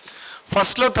థర్డ్లో.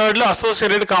 ఫస్ట్లో థర్డ్లో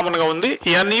అసోసియేటెడ్ కామన్గా ఉంది.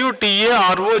 ఎన్యు టీఏ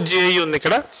ఆర్ఓ జేఈ ఉంది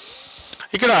ఇక్కడ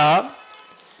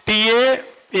టీఏ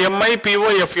ఎంఐ పిఓ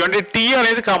ఎఫ్యు అంటే టీఏ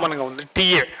అనేది కామన్గా ఉంది.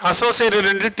 టీఏ అసోసియేటెడ్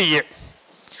అంటే టీఏ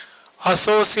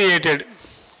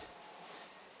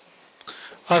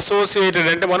అసోసియేటెడ్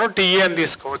అంటే మనం టీఏ అని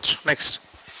తీసుకోవచ్చు. నెక్స్ట్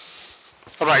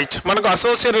రైట్, మనకు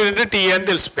అసోసియేటెడ్ అంటే టీఏ అని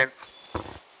తెలిసిపోయింది.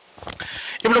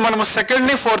 ఇప్పుడు మనము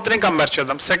సెకండ్ని ఫోర్త్ని కంపేర్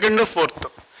చేద్దాం. Second fourth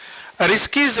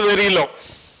risk is very low.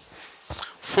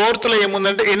 ఫోర్త్లో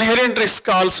ఏముందంటే inherent risk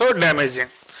also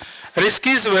damaging. Risk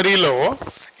is very low,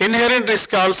 inherent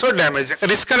risk also damaging.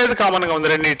 Risk అనేది కామన్గా ఉంది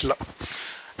రెండింటిలో.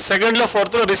 సెకండ్లో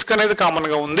ఫోర్త్లో రిస్క్ అనేది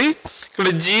కామన్గా ఉంది. ఇక్కడ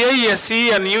జిఐ ఎస్ఈ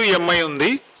ఎన్యు ఎంఐ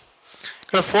ఉంది.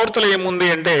 ఇక్కడ ఫోర్త్లో ఏముంది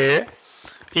అంటే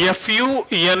FU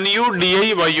Nu DI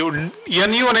YU.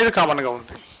 Nu అనేది కామన్గా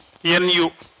ఉంది, ఎన్యు.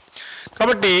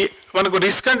 కాబట్టి మనకు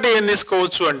రిస్క్ అంటే ఏం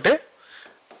తీసుకోవచ్చు అంటే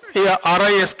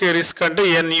ఆర్ఐఎస్కే రిస్క్ అంటే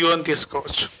ఎన్యు అని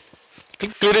తీసుకోవచ్చు.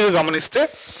 క్లియర్గా గమనిస్తే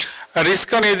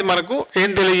రిస్క్ అనేది మనకు ఏం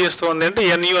తెలియజేస్తుంది అంటే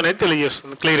ఎన్యు అనేది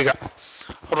తెలియజేస్తుంది క్లియర్గా.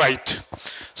 రైట్,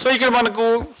 సో ఇక్కడ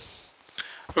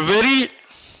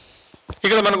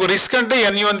మనకు రిస్క్ అంటే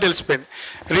ఎన్యు అని తెలిసిపోయింది.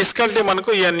 రిస్క్ అంటే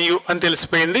మనకు ఎన్యు అని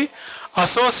తెలిసిపోయింది.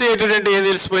 అసోసియేటెడ్ అంటే ఏం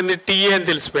తెలిసిపోయింది? టీఏ అని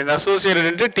తెలిసిపోయింది. అసోసియేటెడ్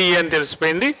అంటే టీఏ అని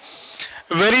తెలిసిపోయింది.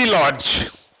 వెరీ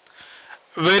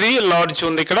లార్జ్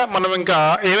ఉంది. ఇక్కడ మనం ఇంకా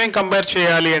ఏమేం కంపేర్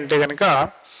చేయాలి అంటే కనుక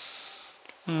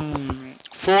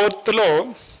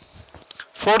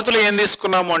ఫోర్త్లో ఏం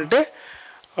తీసుకున్నాము అంటే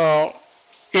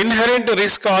ఇన్హెరెంట్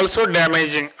రిస్క్ ఆల్సో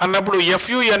డ్యామేజింగ్ అన్నప్పుడు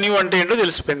ఎఫ్యు ఎన్యు అంటే ఏంటో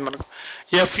తెలిసిపోయింది మనకు.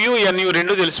 ఎఫ్యు ఎన్యు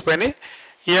రెండు తెలిసిపోయినాయి.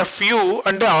 ఎఫ్యు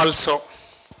అంటే ఆల్సో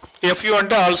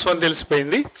అని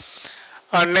తెలిసిపోయింది.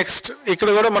 నెక్స్ట్ ఇక్కడ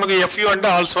కూడా మనకు ఎఫ్యు అంటే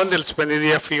ఆల్సో అని తెలిసిపోయింది. ఇది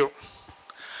ఎఫ్యు.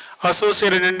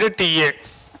 అసోసియేటెడ్ అంటే టీఏ.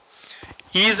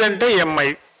 ఈజ్ అంటే ఎంఐ.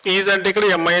 ఈజ్ అంటే ఇక్కడ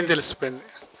ఎంఐ అని తెలిసిపోయింది.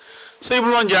 సో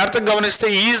ఇప్పుడు మనం జాగ్రత్తగా గమనిస్తే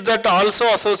ఈజ్ దట్ ఆల్సో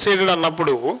అసోసియేటెడ్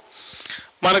అన్నప్పుడు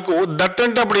మనకు దట్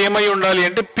అంటే అప్పుడు ఏమై ఉండాలి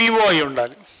అంటే పిఓ అయి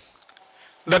ఉండాలి.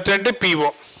 దట్ అంటే పిఓ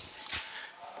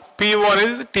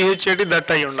అనేది టీహెచ్ఏటి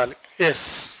దట్ అయి ఉండాలి. ఎస్,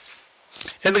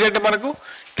 ఎందుకంటే మనకు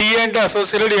టీఏ అంటే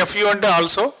అసోసియేటెడ్, ఎఫ్యు అంటే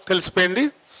ఆల్సో తెలిసిపోయింది,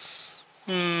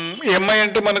 ఎంఐ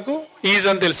అంటే మనకు ఈజ్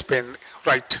అని తెలిసిపోయింది.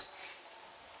 రైట్,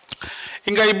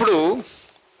 ఇంకా ఇప్పుడు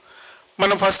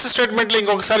మనం ఫస్ట్ స్టేట్మెంట్లో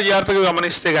ఇంకొకసారి జాగ్రత్తగా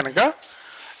గమనిస్తే కనుక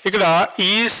ఇక్కడ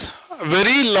is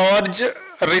very large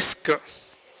risk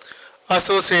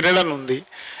associated అని ఉంది.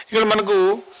 ఇక్కడ మనకు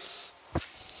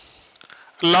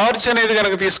లార్జ్ అనేది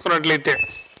కనుక తీసుకున్నట్లయితే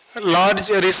లార్జ్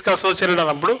రిస్క్ అసోసియేటెడ్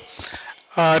అన్నప్పుడు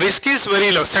risk is very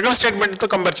low. Second స్టేట్మెంట్తో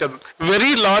compare చేద్దాం.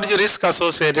 వెరీ లార్జ్ రిస్క్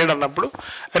అసోసియేటెడ్ అన్నప్పుడు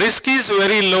రిస్క్ ఈజ్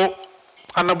వెరీ లో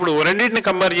అన్నప్పుడు రెండింటిని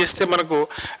కంపేర్ చేస్తే మనకు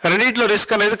రెండింటిలో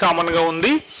రిస్క్ అనేది కామన్గా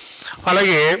ఉంది,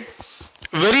 అలాగే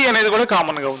వెరీ అనేది కూడా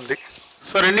కామన్గా ఉంది.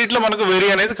 సో రెండింటిలో మనకు వెరీ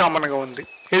అనేది కామన్గా ఉంది.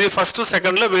 ఇది ఫస్ట్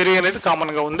సెకండ్లో వెరీ అనేది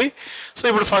కామన్గా ఉంది. సో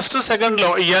ఇప్పుడు ఫస్ట్ సెకండ్లో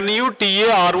ఎన్యు టీఏ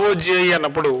ఆర్ఓ జిఐ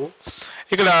అన్నప్పుడు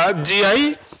ఇక్కడ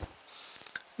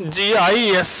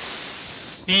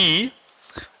జిఐఎస్ఈ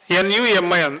ఎన్యు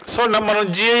ఎంఐ ఉంది. సో మనం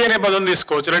జిఐ అనే పదం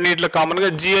తీసుకోవచ్చు. రెండింటిలో కామన్గా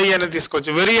జిఐ అనేది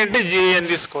తీసుకోవచ్చు. వెరీ అంటే జిఐ అని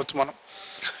తీసుకోవచ్చు. మనం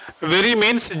వెరీ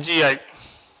మీన్స్ జిఐ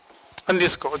అని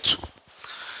తీసుకోవచ్చు.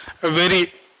 వెరీ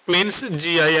మీన్స్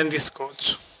జిఐ అని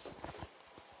తీసుకోవచ్చు.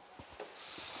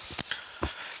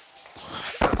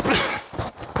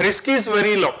 Risk is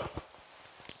very low,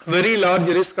 very large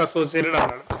risk associated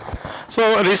అన్నాడు. So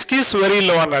risk is very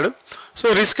low అన్నాడు. సో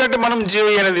రిస్క్ అంటే మనం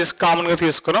జిఐ అనేది కామన్గా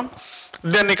తీసుకున్నాం.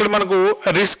 దెన్ ఇక్కడ మనకు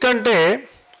రిస్క్ అంటే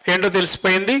ఏంటో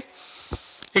తెలిసిపోయింది.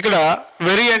 ఇక్కడ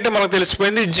వెరీ అంటే మనకు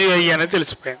తెలిసిపోయింది, జిఐ అనేది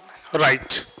తెలిసిపోయింది.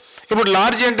 రైట్, ఇప్పుడు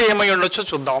లార్జ్ అంటే ఏమై ఉండొచ్చో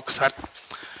చూద్దాం ఒకసారి.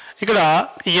 ఇక్కడ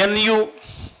ఎన్యు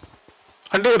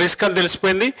అంటే రిస్క్ అని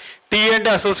తెలిసిపోయింది, టీ అంటే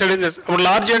అసోసియేటెడ్. ఇప్పుడు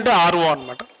లార్జ్ అంటే ఆర్ఓ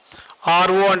అనమాట.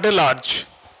 ఆర్ఓ అంటే లార్జ్.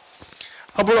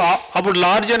 అప్పుడు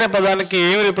లార్జ్ అనే పదానికి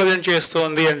ఏమి రిప్రజెంట్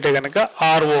చేస్తుంది అంటే కనుక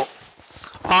ఆర్ఓ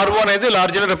అనేది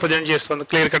లార్జ్ అని రిప్రజెంట్ చేస్తుంది.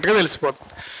 క్లియర్ కట్గా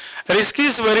తెలిసిపోతుంది. Risk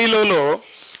is very low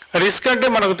risk అంటే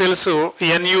మనకు తెలుసు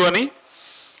ఎన్యు అని,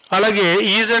 అలాగే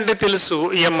ఈజ్ అంటే తెలుసు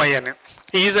ఎంఐ అని.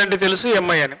 ఈజ్ అంటే తెలుసు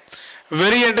ఎంఐ అని.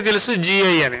 వెరీ అంటే తెలుసు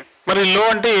జిఐ అని. మరి లో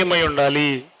అంటే ఏమై ఉండాలి?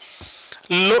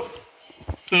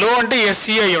 లో అంటే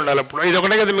ఎస్ఈ అయి ఉండాలి. అప్పుడు ఇది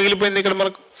ఒకటే కదా మిగిలిపోయింది ఇక్కడ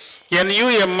మనకు. ఎన్యు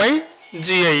ఎంఐ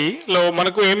జిఐ లో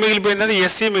మనకు ఏం మిగిలిపోయింది అంటే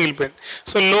ఎస్ఈ మిగిలిపోయింది.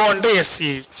 సో లో అంటే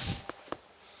ఎస్ఈ.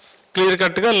 క్లియర్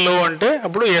కట్గా లో అంటే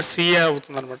అప్పుడు ఎస్ఈ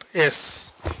అవుతుంది అనమాట. ఎస్,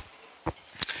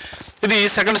 ఇది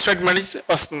సెకండ్ స్టేట్మెంట్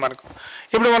వస్తుంది మనకు.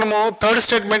 ఇప్పుడు మనము థర్డ్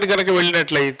స్టేట్మెంట్ కనుక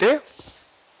వెళ్ళినట్లయితే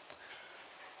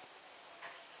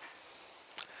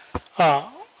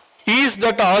ఈజ్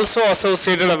దట్ ఆల్సో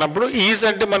అసోసియేటెడ్ అన్నప్పుడు ఈజ్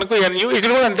అంటే మనకు ఎన్యు,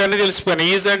 ఇక్కడ కూడా అంతే అన్ని తెలిసిపోయినాయి.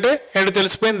 ఈజ్ అంటే ఏంటో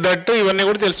తెలిసిపోయింది, దట్ ఇవన్నీ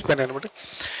కూడా తెలిసిపోయినాయి అనమాట.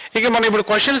 ఇక మనం ఇప్పుడు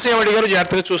క్వశ్చన్స్ ఏమి అడిగారో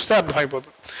జాగ్రత్తగా చూస్తే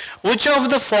అర్థమైపోతుంది. Which of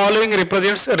the following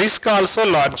represents risk also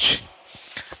large?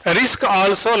 Risk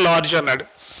also large అన్నాడు.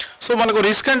 సో మనకు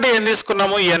రిస్క్ అంటే ఏం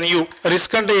తీసుకున్నాము? ఎన్యు.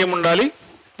 రిస్క్ అంటే ఏముండాలి?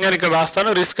 నేను ఇక్కడ రాస్తాను.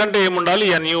 రిస్క్ అంటే ఏముండాలి?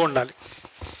 ఎన్యు ఉండాలి.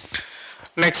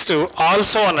 నెక్స్ట్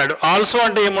ఆల్సో అన్నాడు. ఆల్సో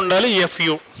అంటే ఏముండాలి?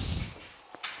 ఎఫ్యు.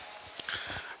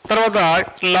 తర్వాత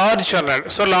లార్జ్ అన్నాడు.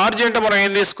 సో లార్జ్ అంటే మనం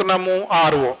ఏం తీసుకున్నాము?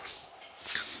 ఆర్ఓ.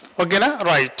 ఓకేనా?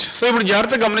 రైట్. సో ఇప్పుడు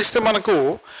జాగ్రత్తగా గమనిస్తే మనకు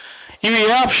ఇవి ఏ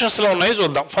ఆప్షన్స్లో ఉన్నాయో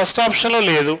చూద్దాం. ఫస్ట్ ఆప్షన్లో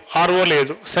లేదు, ఆర్ఓ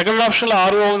లేదు. సెకండ్ ఆప్షన్లో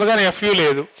ఆర్ఓ ఉంది కానీ ఎఫ్యూ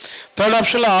లేదు. థర్డ్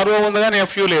ఆప్షన్లో ఆర్ఓ ఉంది కానీ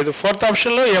ఎఫ్యూ లేదు. ఫోర్త్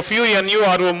ఆప్షన్లో ఎఫ్యూ, ఎన్యూ,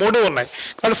 ఆర్ఓ మూడు ఉన్నాయి.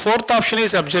 కానీ fourth option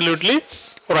is absolutely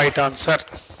right answer.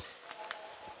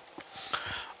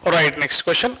 Right. Next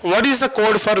question. What is the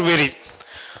code for very?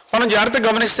 మనం జాగ్రత్తగా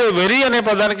గమనిస్తే వెరీ అనే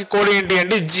పదానికి కోడ్ ఏంటి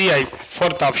అంటే GI.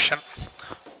 Fourth option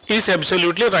is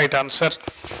absolutely right answer.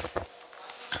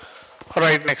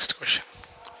 Right. Next question.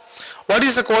 What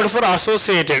is the code for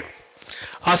associated?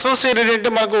 Associated అంటే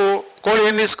మనకు code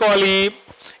ఏం తీసుకోవాలి?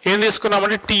 ఏం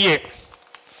తీసుకున్నామంటే టీఏ.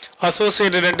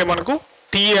 అసోసియేటెడ్ అంటే మనకు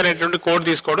టీఏ అనేటువంటి కోడ్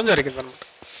తీసుకోవడం జరిగింది అనమాట.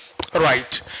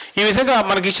 రైట్. ఈ విధంగా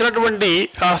మనకి ఇచ్చినటువంటి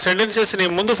ఆ సెంటెన్సెస్ని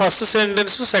ముందు first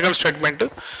sentence second statement,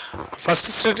 first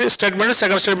statement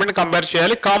second statement compare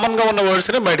చేయాలి. కామన్గా ఉన్న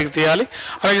వర్డ్స్ని బయటకు తీయాలి.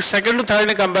 అలాగే సెకండ్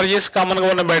థర్డ్ని కంపేర్ చేసి కామన్గా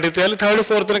ఉన్న బయటకు తీయాలి. థర్డ్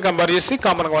ఫోర్త్ని కంపేర్ చేసి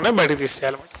కామన్గా ఉన్న బయటకు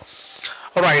తీసేయాలి.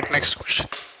 Right. Next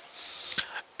question.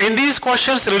 In these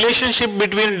questions, relationship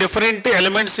between different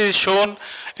elements is shown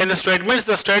in the statements.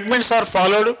 The statements are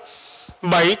followed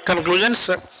by conclusions.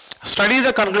 Study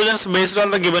the conclusions based on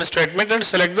the given statement and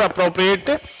select the appropriate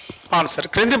answer.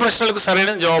 క్రింది ప్రశ్నలకు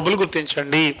సరైన జవాబులు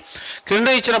గుర్తించండి. క్రింద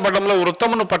ఇచ్చిన పటంలో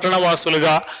వృత్తమును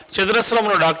పట్టణవాసులుగా,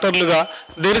 చతురస్రమును డాక్టర్లుగా,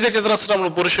 దీర్ఘ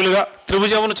చతురస్రమును పురుషులుగా,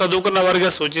 త్రిభుజమును చదువుకున్న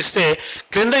వారిగా సూచిస్తే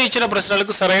క్రింద ఇచ్చిన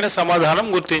ప్రశ్నలకు సరైన సమాధానం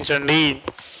గుర్తించండి.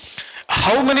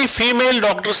 How many female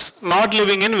doctors not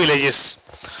living in villages?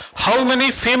 How many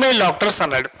female doctors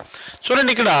అన్నాడు.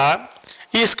 చూడండి ఇక్కడ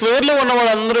ఈ స్క్వేర్లో ఉన్న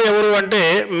వాళ్ళందరూ ఎవరు అంటే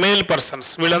మేల్ పర్సన్స్.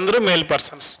 వీళ్ళందరూ మేల్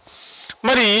పర్సన్స్.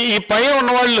 మరి ఈ పైన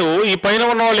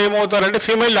ఉన్నవాళ్ళు ఏమవుతారంటే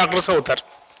ఫీమేల్ డాక్టర్స్ అవుతారు.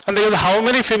 అంతే కదా. How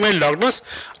many female doctors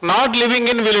not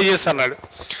living in villages అన్నాడు.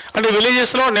 అంటే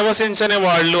విలేజెస్లో నివసించని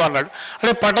వాళ్ళు అన్నాడు.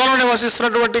 అంటే పట్టణంలో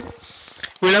నివసిస్తున్నటువంటి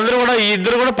వీళ్ళందరూ కూడా, ఈ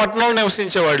ఇద్దరు కూడా పట్టణంలో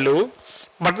నివసించే వాళ్ళు,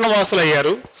 పట్టణవాసులు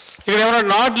అయ్యారు. ఇక్కడ ఏమన్నా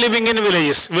నాట్ లివింగ్ ఇన్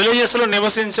విలేజెస్, విలేజెస్లో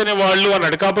నివసించని వాళ్ళు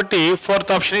అన్నాడు. కాబట్టి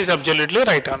fourth option is absolutely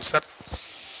right answer.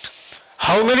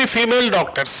 How many female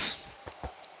doctors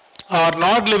are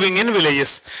not living in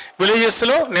villages?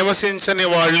 విలేజెస్లో నివసించని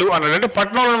వాళ్ళు అన్నాడు. అంటే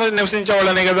పట్టణంలో నివసించే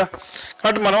వాళ్ళనే కదా.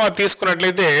 కాబట్టి మనం అది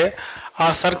తీసుకున్నట్లయితే ఆ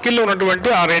సర్కిల్లో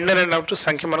ఉన్నటువంటి ఆ రెండు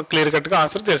సంఖ్య మనకు క్లియర్ కట్గా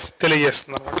ఆన్సర్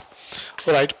తెలియజేస్తుంది అన్నమాట.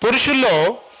 రైట్. పురుషుల్లో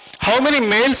how many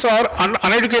males are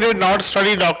uneducated not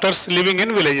study doctors living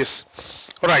in villages?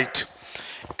 Right.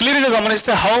 క్లియర్గా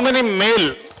గమనిస్తే how many male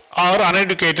or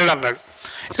uneducated అన్నాడు.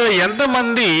 ఇక్కడ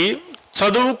ఎంతమంది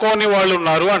చదువుకోని వాళ్ళు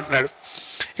ఉన్నారు అంటున్నాడు.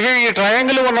 ఇక ఈ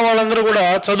ట్రయాంగిల్ ఉన్న వాళ్ళందరూ కూడా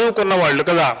చదువుకున్న వాళ్ళు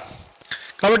కదా.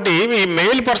 కాబట్టి ఈ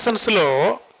మేల్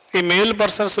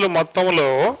పర్సన్స్లో మొత్తంలో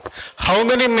how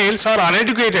many males are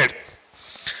uneducated,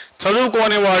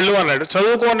 చదువుకోని వాళ్ళు అన్నాడు.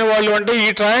 చదువుకోని వాళ్ళు అంటే ఈ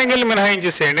ట్రయాంగిల్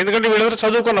మినహాయించేసేయండి, ఎందుకంటే వీళ్ళందరూ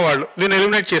చదువుకున్న వాళ్ళు. దీన్ని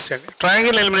ఎలిమినేట్ చేసేయండి.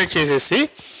 ట్రయాంగిల్ ఎలిమినేట్ చేసేసి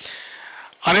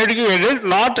uneducated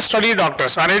not study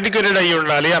doctors, uneducated అయ్యి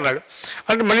ఉండాలి అన్నాడు.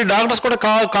 అంటే మళ్ళీ డాక్టర్స్ కూడా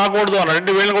కాకూడదు అన్నాడు.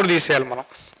 అంటే వీళ్ళని కూడా తీసేయాలి మనం.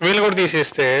 వీళ్ళని కూడా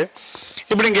తీసేస్తే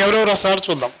ఇప్పుడు ఇంకెవరెవరు వస్తారో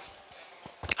చూద్దాం.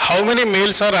 How many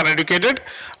males are uneducated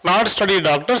not study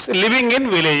doctors living in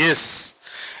villages?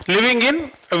 Living in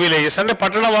villages అంటే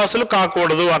పట్టణవాసులు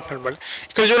కాకూడదు అంటున్నాడు. మళ్ళీ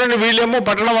ఇక్కడ చూడండి, వీళ్ళేమో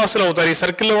పట్టణవాసులు అవుతారు. ఈ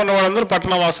సర్కిల్లో ఉన్న వాళ్ళందరూ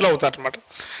పట్టణవాసులు అవుతారు అనమాట.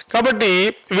 కాబట్టి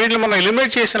వీళ్ళని మనం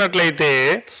ఎలిమినేట్ చేసినట్లయితే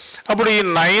అప్పుడు ఈ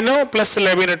 9 +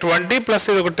 11 20 +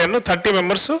 ఇది ఒక 10 30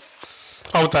 మెంబర్స్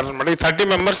అవుతారనమాట. ఈ 30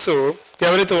 మెంబర్స్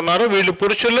ఎవరైతే ఉన్నారో వీళ్ళు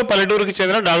పురుషుల్లో పల్లెటూరుకి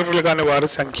చెందిన డాక్టర్లు కాని వారి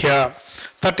సంఖ్య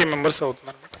 30 మెంబర్స్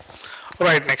అవుతుంది అనమాట.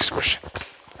 Right. Next question.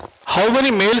 How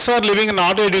many males are living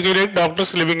not educated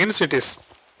doctors living in cities?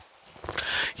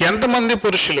 ఎంతమంది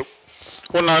పురుషులు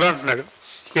ఉన్నారు అంటున్నాడు.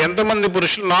 ఎంతమంది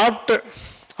పురుషులు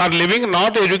are living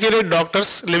not educated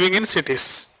doctors living in cities?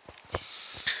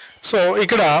 So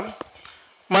ఇక్కడ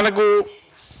మనకు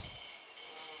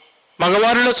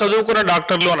మగవారిలో చదువుకున్న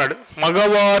డాక్టర్లు అన్నాడు.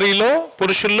 మగవారిలో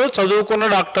పురుషుల్లో చదువుకున్న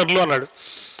డాక్టర్లు అన్నాడు.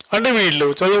 అంటే వీళ్ళు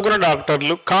చదువుకున్న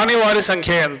డాక్టర్లు కాని వారి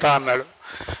సంఖ్య ఎంత అన్నాడు.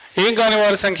 ఏం కాని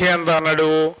వారి సంఖ్య ఎంత అన్నాడు?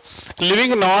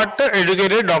 లివింగ్ నాట్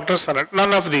ఎడ్యుకేటెడ్ డాక్టర్స్ అన్నాడు.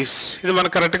 None of these. ఇది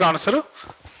మనకు కరెక్ట్గా ఆన్సర్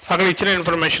అక్కడ ఇచ్చిన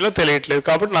ఇన్ఫర్మేషన్లో తెలియట్లేదు.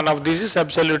 కాబట్టి none of these is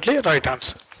absolutely right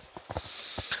answer.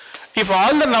 If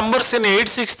all the numbers in 8,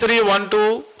 6, 3, 1, 2,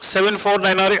 7, 4,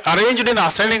 9 are arranged in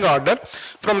ascending order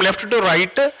from left to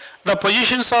right, the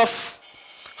positions of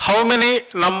how many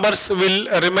numbers will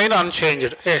remain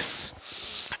unchanged? Yes.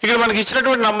 ఇక్కడ మనకి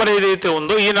ఇచ్చినటువంటి number ఏదైతే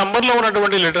ఉందో ఈ నంబర్లో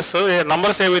ఉన్నటువంటి letters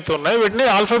numbers ఏవైతే ఉన్నాయో వీటిని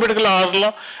ఆల్ఫాబెటికల్ ఆర్డర్లో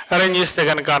అరేంజ్ చేస్తే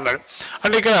కనుక అన్నాడు.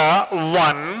 అంటే ఇక్కడ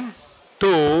 1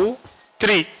 2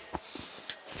 3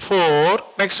 4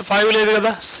 నెక్స్ట్ 5 లేదు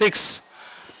కదా 6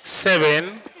 7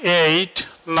 8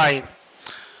 9.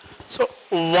 సో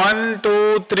 1 2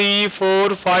 3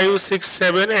 4 5 6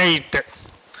 7 8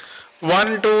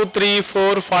 1 2 3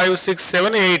 4 5 6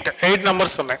 7 8 8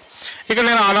 నంబర్స్ ఉన్నాయి. ఇక్కడ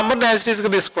నేను ఆ నంబర్ని యాజ్ ఇట్ ఈస్గా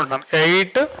తీసుకుంటాను.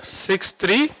 8 6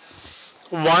 3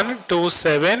 1 2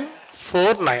 7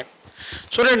 4 9.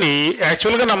 చూడండి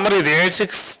యాక్చువల్గా నంబర్ ఇది 8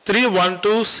 6 3 1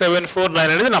 2 7 4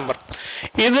 9 అనేది నంబర్.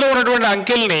 ఇందులో ఉన్నటువంటి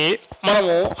అంకెల్ని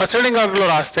మనము అసెండింగ్ ఆర్డర్లో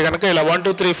రాస్తే కనుక ఇలా 1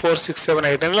 2 3 4 6 7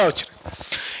 8 అని ఇలా వచ్చినాయి.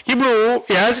 ఇప్పుడు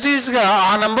యాజ్ ఇట్ ఈస్గా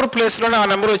ఆ నెంబర్ ప్లేస్లోనే ఆ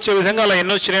నెంబర్ వచ్చే విధంగా అలా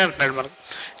ఎన్ని వచ్చినాయి అంటున్నాడు మనకు.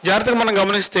 జాగ్రత్తగా మనం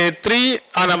గమనిస్తే 3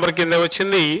 ఆ నెంబర్ కింద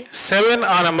వచ్చింది, 7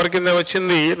 ఆ నెంబర్ కింద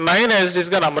వచ్చింది, 9 యాజ్ ఇట్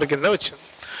ఈస్గా నెంబర్ కింద వచ్చింది.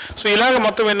 సో ఇలాగ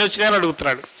మొత్తం ఎన్ని వచ్చినాయని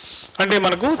అడుగుతున్నాడు. అంటే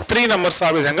మనకు 3 నెంబర్స్ ఆ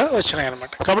విధంగా వచ్చినాయి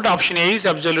అనమాట. కాబట్టి option A is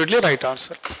absolutely right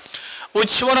answer.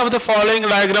 Which one of the following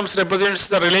diagrams represents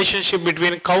the relationship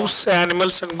between cows,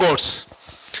 animals and గోడ్స్?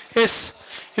 Yes,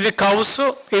 ఇది కౌస్,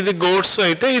 ఇది గోడ్స్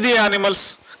అయితే ఇది యానిమల్స్.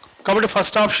 కాబట్టి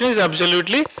first option is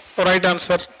absolutely right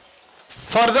answer.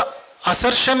 For the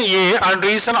assertion A and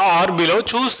reason R below,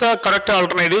 choose the correct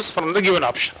alternatives from the given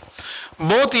option.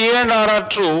 Both A and R are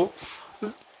true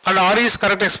and R is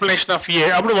correct explanation of A.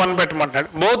 అప్పుడు 1 పెట్టమంటాడు.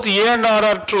 Both A and R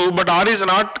are true but R is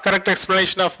not correct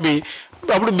explanation of B.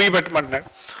 అప్పుడు B పెట్టమంటాడు.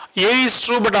 A is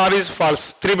true but R is false.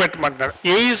 3 పెట్టమంటాడు.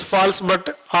 A is false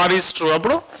but R is true.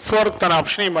 అప్పుడు 4th తన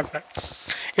option ఇవ్వమంటాడు.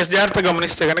 Yes, జాగ్రత్తగా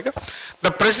గమనిస్తే కనుక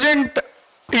the president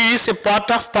is a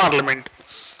part of parliament.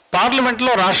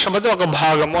 పార్లమెంట్లో రాష్ట్రపతి ఒక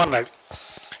భాగము అన్నాడు.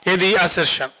 ఇది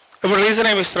అసెర్షన్. ఇప్పుడు రీజన్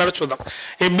ఏమి ఇస్తున్నాడో చూద్దాం.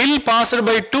 ఏ bill passed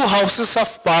by 2 houses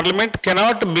of parliament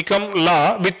cannot become law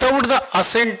without the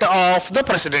assigned of the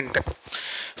president.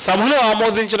 సభలో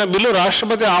ఆమోదించిన బిల్లు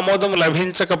రాష్ట్రపతి ఆమోదం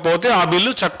లభించకపోతే ఆ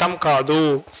బిల్లు చట్టం కాదు.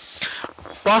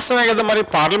 వాస్తవమే కదా. మరి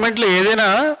పార్లమెంట్లో ఏదైనా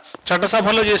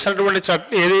చట్టసభలో చేసినటువంటి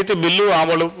ఏదైతే బిల్లు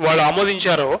వాళ్ళు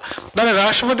ఆమోదించారో దాన్ని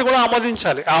రాష్ట్రపతి కూడా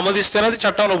ఆమోదించాలి. ఆమోదిస్తేనే అది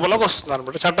చట్టం రూపంలోకి వస్తుంది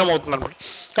అనమాట, చట్టం అవుతుంది అనమాట.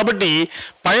 కాబట్టి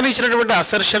పైన ఇచ్చినటువంటి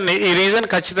అసర్షన్ని ఈ రీజన్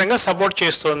ఖచ్చితంగా సపోర్ట్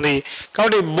చేస్తుంది.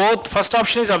 కాబట్టి both first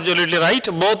option is absolutely right.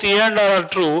 Both A and are are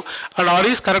true and are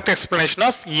is correct explanation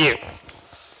of A.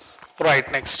 Right.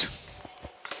 Next,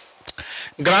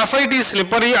 graphite ఈ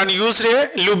slippery and used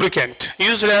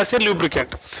as a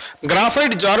lubricant.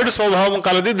 Graphite జారుడు స్వభావం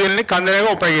కలది, దీనిని కందెనగా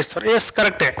ఉపయోగిస్తారు. Yes,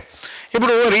 కరెక్టే.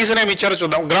 ఇప్పుడు రీజన్ ఏమి ఇచ్చారో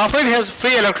చూద్దాం. గ్రాఫైట్ హ్యాస్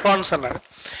ఫ్రీ ఎలక్ట్రాన్స్ అన్నాడు.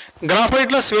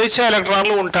 గ్రాఫైట్లో స్వేచ్ఛ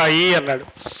ఎలక్ట్రాన్లు ఉంటాయి అన్నాడు.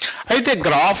 అయితే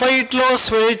గ్రాఫైట్లో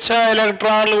స్వేచ్ఛ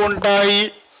ఎలక్ట్రాన్లు ఉంటాయి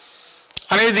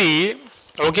అనేది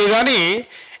ఓకే, కానీ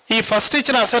ఈ ఫస్ట్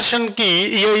ఇచ్చిన అసర్షన్కి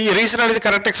ఈ రీజన్ అనేది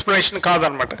కరెక్ట్ ఎక్స్ప్లెనేషన్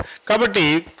కాదనమాట. కాబట్టి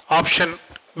option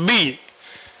B,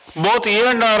 both A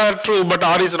and R are true but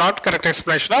R is not correct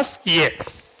explanation of A.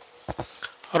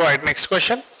 Right. Next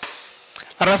question.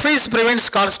 Rafis prevents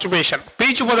constipation.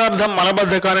 పీచు పదార్థం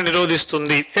మలబద్ధకాన్ని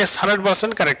నిరోధిస్తుంది. Yes,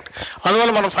 100% correct.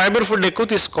 అందువల్ల మనం ఫైబర్ ఫుడ్ ఎక్కువ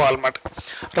తీసుకోవాలన్నమాట.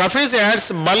 రఫీస్ ads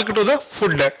bulk to the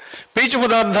food. పీచు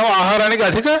పదార్థం ఆహారానికి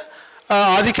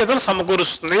ఆధిక్యతను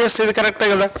సమకూరుస్తుంది. ఎస్, ఇది కరెక్టే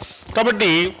కదా.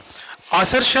 కాబట్టి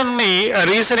అసర్షన్ని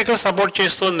రీజన్ ఇక్కడ సపోర్ట్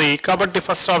చేస్తుంది. కాబట్టి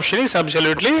first option is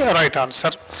absolutely right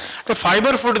answer. అంటే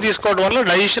ఫైబర్ ఫుడ్ తీసుకోవడం వల్ల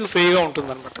డైజెషన్ ఫ్రీగా ఉంటుంది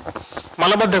అనమాట.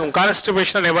 మలబద్ధకం,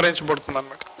 కాన్స్టిపేషన్ నివారించబడుతుంది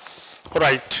అనమాట.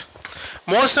 Right.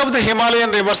 Most of the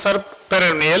Himalayan reverse are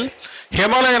perennial.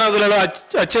 Himalaya నదులలో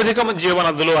అత్యధికం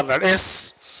జీవనదులు అన్నాడు. ఎస్,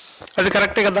 అది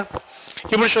కరెక్టే కదా.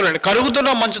 ఇప్పుడు చూడండి, కరుగుతున్న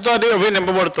మంచుతో అవి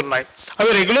నింపబడుతున్నాయి. అవి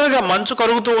రెగ్యులర్గా మంచు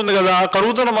కరుగుతూ ఉంది కదా,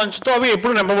 కరుగుతున్న మంచుతో అవి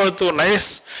ఎప్పుడు నింపబడుతూ ఉన్నాయి. ఎస్,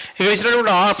 ఇక్కడ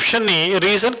ఇచ్చినటువంటి ఆప్షన్ని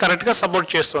రీజన్ కరెక్ట్గా సపోర్ట్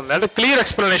చేస్తుంది, అంటే క్లియర్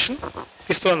ఎక్స్ప్లెనేషన్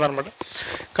ఇస్తుంది అనమాట.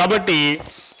 కాబట్టి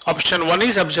option 1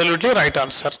 is absolutely right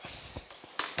answer.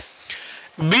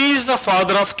 B is the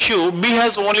father of Q. B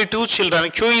has only 2 children.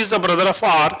 Q is the brother of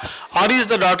R. R is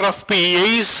the daughter of P. A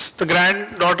is the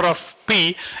granddaughter of P.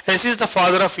 S is the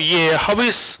father of A. How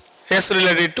is S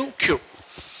related to Q?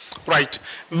 Right.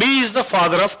 B is the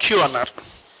father of Q anar.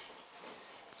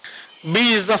 B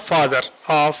is the father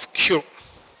of Q.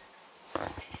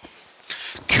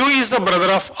 Q is the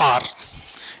brother of R.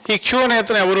 ఈ Q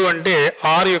అనేతను ఎవరు అంటే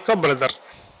R యొక్క brother.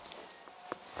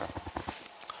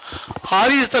 R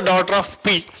is the daughter of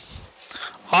P.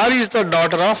 R is the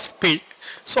daughter of P.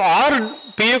 So R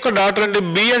P యొక్క daughter అంటే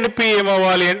B and P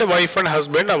ఏమవ్వాలి అంటే wife and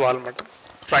husband అవ్వాలన్నమాట.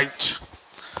 Right.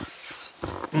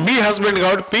 B husband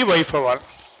కాబట్టి P వైఫ్ అవ్వాలి.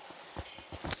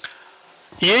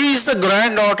 A is the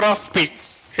granddaughter of P.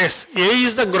 Yes, A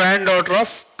is the granddaughter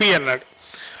of P అన్నాడు.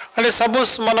 అంటే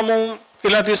suppose మనము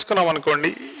ఇలా తీసుకున్నాం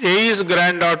అనుకోండి, A is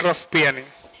granddaughter of P అని.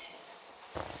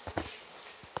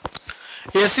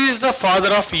 Yes is the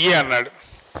father of ఏ అన్నాడు.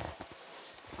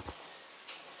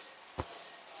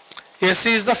 Yes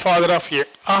is the father of A.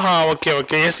 Okay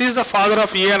okay, yes is the father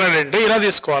of ఏ అన్నాడంటే ఇలా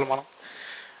తీసుకోవాలి మనం,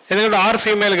 ఎందుకంటే ఆర్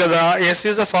ఫీమేల్ కదా. Yes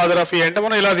is the father of ఏ అంటే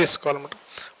మనం ఇలా తీసుకోవాలన్నమాట.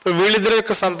 ఇప్పుడు వీళ్ళిద్దరి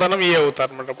యొక్క సంతానం ఏ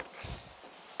అవుతారు అన్నమాట. అప్పుడు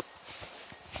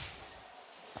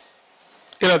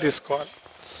ఇలా తీసుకోవాలి.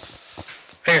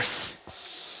 ఎస్.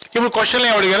 ఇప్పుడు క్వశ్చన్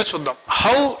ఏం అడిగారో చూద్దాం.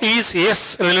 How is yes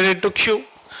related to queue?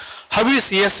 How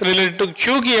is yes related to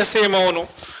క్యూకి yes ఏమవును?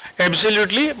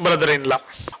 Absolutely brother in law.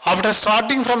 After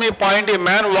starting from A point A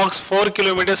man walks 4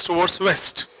 kilometers towards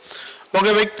west. ఒక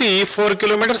వ్యక్తి 4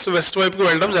 kilometers వెస్ట్ వైపుకి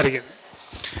వెళ్ళడం జరిగింది.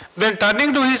 Then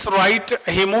turning to his right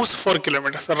he moves 4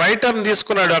 kilometers. Right turn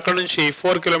తీసుకున్నాడు, అక్కడ నుంచి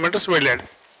 4 kilometers వెళ్ళాడు.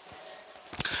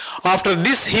 After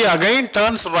this he again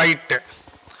turns right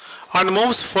and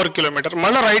moves 4 kilometers.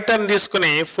 మళ్ళీ రైట్ టర్న్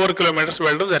తీసుకుని 4 kilometers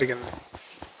వెళ్ళడం జరిగింది.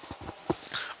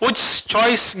 Which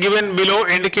choice given below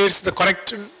indicates the correct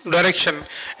direction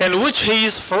and which he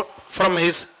is from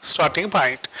his starting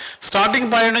point? Starting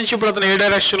point నుంచి ఇప్పుడు అతను ఏ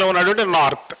డైరెక్షన్లో ఉన్నాడు అంటే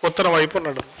నార్త్, ఉత్తరం వైపు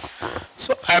ఉన్నాడు.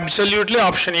 So absolutely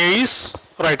option A is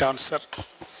right answer.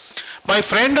 My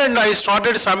friend and I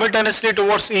started simultaneously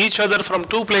towards each other from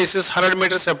two places 100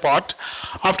 meters apart.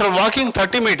 After walking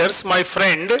 30 meters, my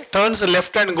friend turns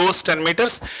left and goes 10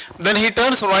 meters. Then he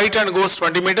turns right and goes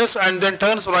 20 meters and then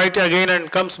turns right again and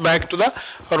comes back to the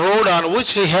road on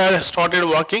which he had started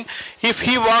walking. If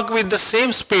he walk with the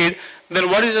same speed, then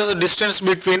what is the distance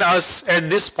between us at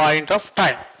this point of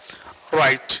time?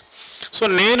 Right. So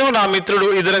నేను నా మిత్రుడు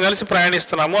ఇద్దరం కలిసి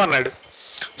ప్రయాణిస్తున్నాము అన్నాడు.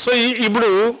 So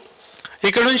ఇప్పుడు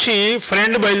ఇక్కడ నుంచి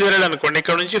friend బయలుదేరాడు అనుకోండి,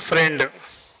 ఇక్కడ నుంచి ఫ్రెండ్,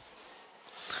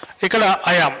 ఇక్కడ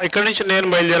ఐఆమ్, ఇక్కడ నుంచి నేను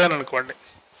బయలుదేరాను అనుకోండి.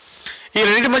 ఈ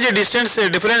రెండింటి మధ్య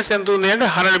డిఫరెన్స్ ఎంత ఉంది అంటే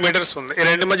 100 meters ఉంది. ఈ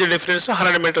రెండు మధ్య డిఫరెన్స్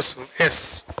 100 meters ఉంది. ఎస్.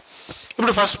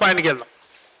 ఇప్పుడు ఫస్ట్ పాయింట్కి వెళ్దాం.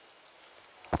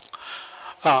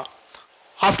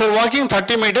 After walking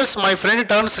 30 meters my friend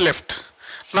turns left.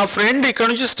 నా ఫ్రెండ్ ఇక్కడ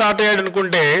నుంచి స్టార్ట్ అయ్యాడు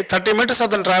అనుకుంటే 30 meters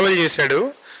అతను ట్రావెల్ చేశాడు.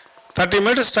 30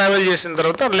 meters ట్రావెల్ చేసిన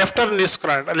తర్వాత లెఫ్ట్ టర్న్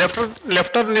తీసుకున్నాడు.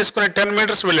 లెఫ్ట్ టర్న్ తీసుకుని 10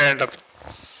 meters వెళ్ళాడంట అతను.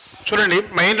 చూడండి,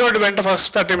 మెయిన్ రోడ్ వెంట ఫస్ట్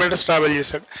 30 meters ట్రావెల్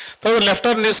చేశాడు, తర్వాత లెఫ్ట్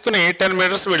టర్న్ తీసుకుని 10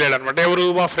 meters వెళ్ళాడు అనమాట. ఎవరు?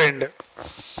 మా ఫ్రెండ్.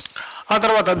 ఆ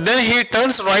తర్వాత then he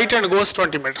turns right and goes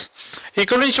 20 meters.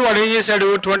 ఇక్కడ నుంచి వాడు ఏం చేశాడు?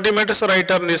 20 meters రైట్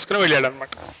టర్న్ తీసుకుని వెళ్ళాడు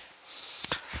అనమాట.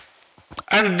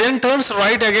 And then turns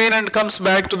right again and comes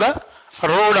back to the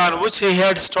road on which he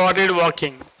had started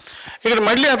walking. ఇక్కడ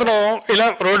మళ్ళీ అతను ఇలా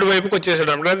రోడ్డు వైపుకి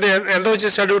వచ్చేసాడు అనమాట. అంటే ఎంత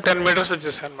వచ్చేసాడు? 10 meters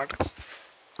వచ్చేసాడు అనమాట.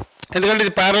 ఎందుకంటే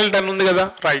ఇది ప్యారల్ టర్న్ ఉంది కదా.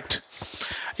 రైట్.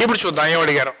 ఇప్పుడు చూద్దాం ఏం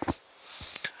అడిగారు.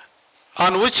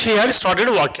 On which he had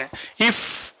started walking. If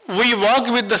we walk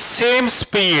with the same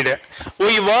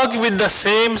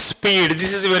speed,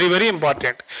 this is very very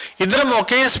important. ఇద్దరం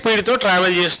ఒకే స్పీడ్తో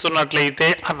ట్రావెల్ చేస్తున్నట్లయితే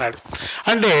అన్నాడు.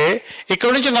 అంటే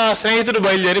ఇక్కడ నుంచి నా స్నేహితుడు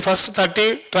బయలుదేరి ఫస్ట్ 30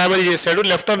 ట్రావెల్ చేశాడు,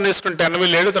 లెఫ్ట్ టర్న్ తీసుకుని 10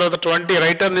 వెళ్ళాడు, తర్వాత 20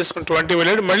 రైట్ టర్న్ తీసుకుని 20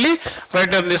 వెళ్ళాడు, మళ్ళీ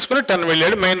రైట్ టర్న్ తీసుకుని 10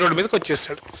 వెళ్ళాడు, మెయిన్ రోడ్ మీదకి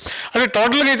వచ్చేసాడు. అంటే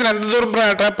టోటల్గా ఇతను ఎంత దూరం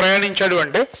ప్రయాణించాడు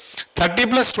అంటే 30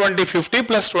 + 20 50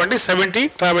 + 20 70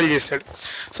 ట్రావెల్ చేశాడు.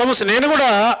 సపోజ్ నేను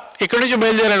కూడా ఇక్కడ నుంచి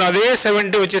బయలుదేరాను, అదే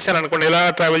 70 వచ్చేసాను అనుకోండి. ఎలా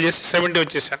ట్రావెల్ చేసి 70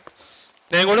 వచ్చేసాను.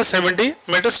 నేను కూడా 70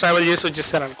 meters ట్రావెల్ చేసి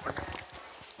వచ్చేసాను అనుకోండి.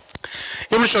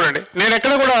 ఇప్పుడు చూడండి, నేను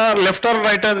ఎక్కడ కూడా లెఫ్ట్ టర్న్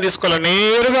రైట్ టర్న్ తీసుకోవాలి,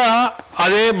 నేరుగా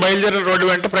అదే బయలుదేరిన రోడ్డు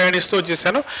వెంట ప్రయాణిస్తూ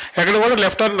వచ్చేసాను. ఎక్కడ కూడా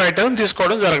లెఫ్ట్ టర్న్ రైట్ టర్న్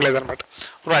తీసుకోవడం జరగలేదు అనమాట.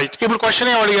 రైట్. ఇప్పుడు క్వశ్చన్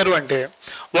ఏం అడిగారు అంటే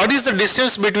what is the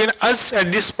distance between us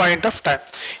at this point of time.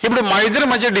 ఇప్పుడు మా ఇద్దరి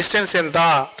మధ్య డిస్టెన్స్ ఎంత?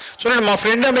 చూడండి, మా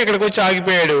ఫ్రెండ్ ఏమో ఇక్కడికి వచ్చి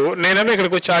ఆగిపోయాడు, నేనేమో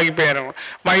ఇక్కడికి వచ్చి ఆగిపోయాను.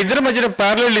 మా ఇద్దరి మధ్యన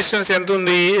ప్యారలల్ డిస్టెన్స్ ఎంత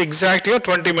ఉంది? ఎగ్జాక్ట్గా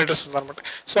 20 meters ఉంది అనమాట.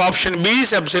 So option B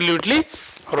is absolutely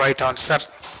right answer.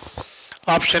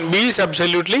 Option B is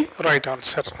absolutely right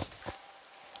answer.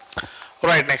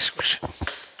 Right, next question.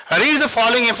 Read the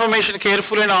following information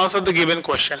carefully and answer the given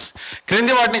questions.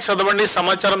 క్రింది వాటిని చదవండి,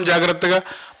 సమాచారం జాగ్రత్తగా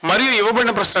మరియు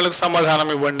ఇవ్వబడిన ప్రశ్నలకు సమాధానం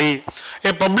ఇవ్వండి. ఏ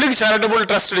public charitable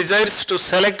trust desires to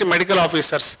select medical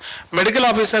officers. Medical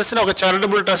ఆఫీసర్స్ని ఒక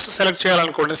charitable trust select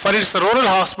చేయాలనుకోండి. For it's rural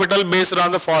hospital based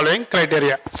on the following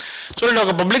criteria. చూడండి,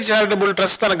 ఒక పబ్లిక్ చారిటబుల్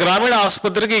ట్రస్ట్ తన గ్రామీణ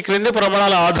ఆసుపత్రికి ఈ క్రింది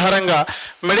ప్రమాణాల ఆధారంగా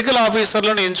మెడికల్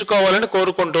ఆఫీసర్లను ఎంచుకోవాలని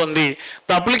కోరుకుంటోంది.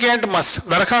 ద అప్లికెంట్ మస్ట్,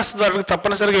 దరఖాస్తుదారులకు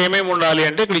తప్పనిసరిగా ఏమేమి ఉండాలి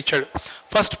అంటే ఇక్కడ ఇచ్చాడు.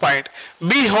 First point,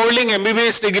 be holding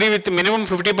MBBS degree with minimum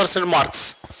 50% marks.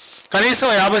 కనీసం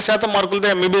 50% మార్కులతో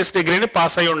MBBS డిగ్రీని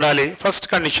పాస్ అయి ఉండాలి. First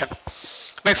condition.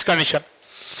 Next condition,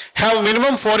 have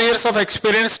minimum 4 years of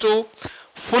experience to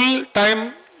full time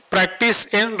practice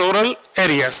in rural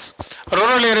areas.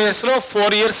 Rural ఏరియాస్లో 4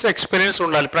 years ఎక్స్పీరియన్స్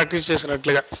ఉండాలి ప్రాక్టీస్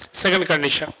చేసినట్లుగా. Second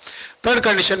condition. Third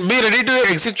condition, be ready to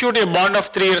execute A bond of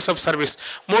 3 years of service.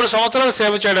 3 సంవత్సరాలు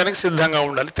సేవ చేయడానికి సిద్ధంగా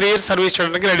ఉండాలి. 3 years service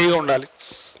చేయడానికి రెడీగా ఉండాలి.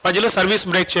 మధ్యలో సర్వీస్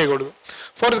బ్రేక్ చేయకూడదు.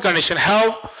 Fourth condition,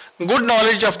 have good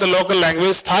knowledge of the local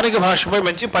language, స్థానిక భాషపై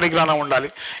మంచి పరిజ్ఞానం ఉండాలి.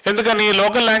 ఎందుకని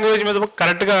లోకల్ లాంగ్వేజ్ మీద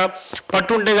కరెక్ట్గా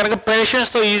పట్టు ఉంటే కనుక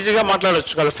పేషెంట్స్తో ఈజీగా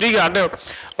మాట్లాడవచ్చు కదా, ఫ్రీగా, అంటే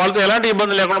వాళ్ళతో ఎలాంటి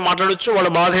ఇబ్బంది లేకుండా మాట్లాడవచ్చు, వాళ్ళ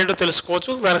బాధ ఏంటో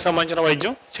తెలుసుకోవచ్చు, దానికి సంబంధించిన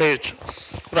వైద్యం చేయొచ్చు.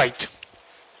 రైట్.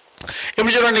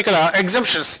 ఇప్పుడు చూడండి ఇక్కడ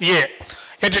exemptions. A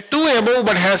at 2 above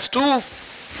but has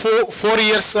 4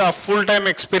 years of full-time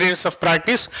experience of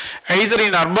practice either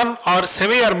in urban or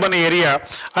semi-urban area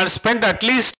and spent at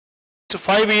least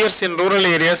 5 years in rural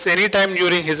areas anytime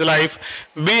during his life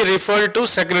be referred to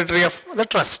secretary of the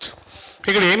trust.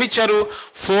 ఇక్కడ ఏమి ఇచ్చారు,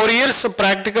 4 years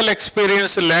practical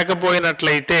experience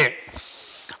లేకపోయినట్లయితే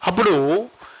అప్పుడు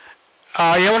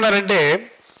ఏమన్నారంటే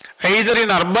either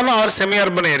in urban or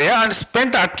semi-urban area and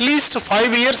spent at least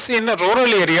 5 years in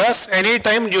rural areas any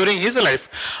time during his life.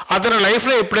 అతని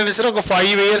లైఫ్లో ఎప్పుడైనా సరే ఒక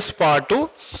 5 years పాటు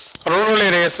రూరల్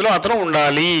ఏరియాస్లో అతను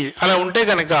ఉండాలి. అలా ఉంటే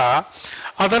కనుక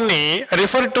అతన్ని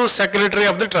refer to secretary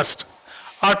of the trust,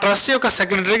 ఆ ట్రస్ట్ యొక్క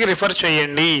సెక్రటరీకి రిఫర్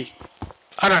చేయండి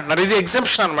అని అంటున్నారు. ఇది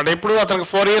ఎగ్జామ్షన్ అనమాట, ఇప్పుడు అతనికి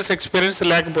 4 years ఎక్స్పీరియన్స్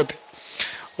లేకపోతే.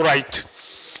 రైట్.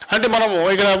 అంటే మనము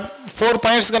ఇక్కడ 4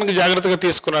 పాయింట్స్ కనుక జాగ్రత్తగా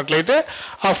తీసుకున్నట్లయితే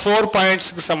ఆ 4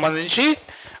 పాయింట్స్కి సంబంధించి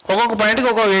ఒక్కొక్క పాయింట్కి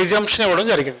ఒక్కొక్క ఎగ్జామ్షన్ ఇవ్వడం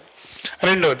జరిగింది.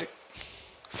 రెండవది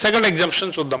సెకండ్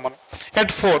ఎగ్జామ్షన్ చూద్దాం మనం.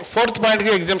 ఎట్ 4th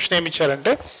పాయింట్కి ఎగ్జామ్షన్ ఏమి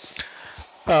ఇచ్చారంటే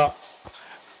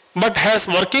but has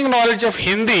working knowledge of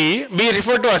Hindi be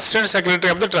refer to assistant secretary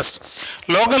of the trust.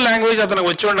 Local language అతనికి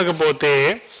వచ్చి ఉండకపోతే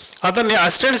అతన్ని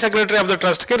assistant secretary of the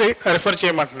ట్రస్ట్కి refer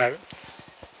చేయమంటున్నాడు.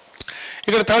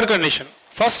 ఇక్కడ third condition,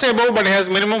 first above but has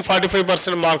minimum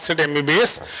 45% marks at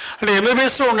MBBS. అంటే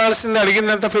ఎంబీబీఎస్లో ఉండాల్సింది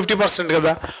అడిగిందంతా 50%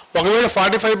 కదా, ఒకవేళ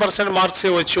 45% మార్క్స్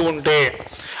వచ్చి ఉంటే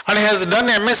and has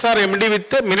done MSR MD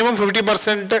with minimum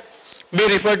 50% be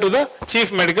refer to the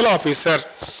chief medical officer.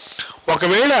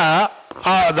 ఒకవేళ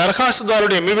ఆ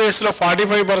దరఖాస్తుదారుడు ఎంబీబీఎస్లో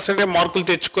 45% మార్కులు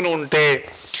తెచ్చుకుని ఉంటే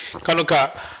కనుక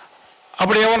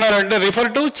అప్పుడు ఏమన్నారంటే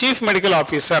refer to chief medical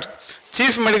officer,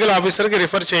 chief medical ఆఫీసర్కి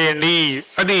రిఫర్ చేయండి.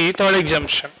 అది third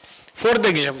exemption. Fourth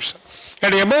exemption,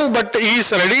 at above but he is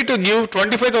ready to give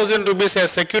 25,000 rupees as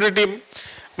security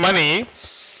money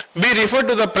be referred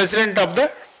to the president of the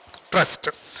trust.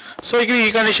 So ఇక్కడ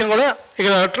ఈ condition కూడా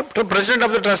ఇక్కడ president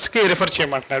of the ట్రస్ట్కి refer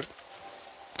చేయమంటున్నాడు.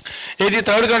 ఇది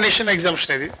third condition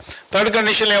exemption. ఇది third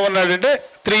condition ఏమన్నాడంటే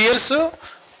 3 years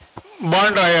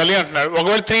bond రాయాలి అంటున్నాడు.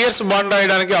 ఒకవేళ 3 years బాండ్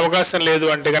రాయడానికి అవకాశం లేదు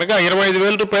అంటే కనుక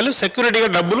 25,000 రూపాయలు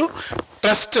సెక్యూరిటీగా డబ్బులు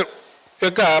ట్రస్ట్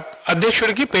యొక్క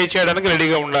అధ్యక్షుడికి పే చేయడానికి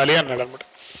రెడీగా ఉండాలి అన్నాడు అనమాట.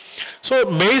 So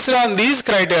based on these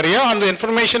criteria on the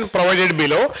information provided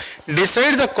below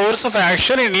decide the course of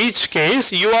action in each case.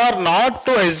 You are not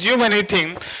to assume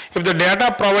anything if the data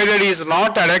provided is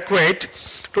not adequate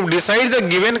to decide the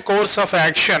given course of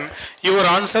action. Your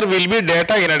answer will be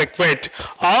data inadequate.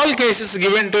 All cases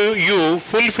given to you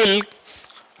fulfil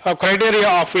criteria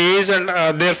of age and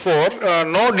therefore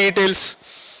no details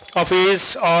of age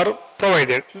are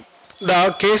provided. The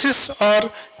cases are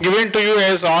given to you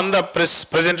as on the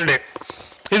present day.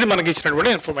 ఇది మనకి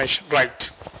ఇచ్చినటువంటి information. Right.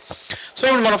 So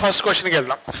ఇప్పుడు మనం first క్వశ్చన్కి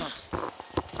వెళ్దాం.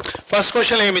 First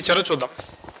question ఏమి ఇచ్చారో చూద్దాం.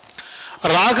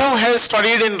 Raghav has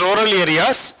studied in rural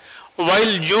areas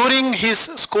while during his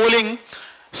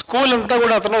school అంతా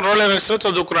కూడా అతను రూరల్ ఏరియాస్లో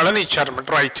చదువుకున్నాడని ఇచ్చారన్నమాట.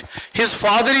 Right. His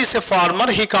father is a farmer.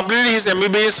 He completed his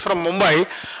MBBS from Mumbai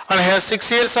and has 6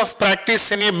 years of practice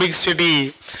in a big city.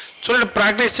 చూడండి,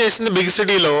 practice చేసింది big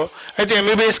సిటీలో, అయితే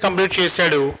MBBS complete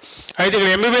చేశాడు. అయితే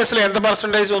ఇక్కడ ఎంబీబీఎస్లో ఎంత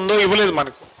పర్సంటేజ్ ఉందో ఇవ్వలేదు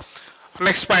మనకు.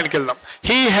 నెక్స్ట్ పాయింట్కి వెళ్దాం.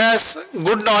 He has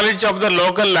good knowledge of the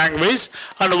local language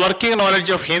and working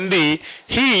knowledge of Hindi.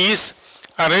 He is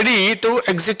ready to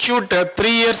execute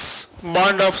 3 years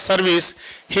bond of service.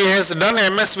 He has done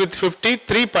MS with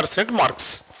 53%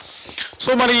 marks. So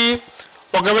మరి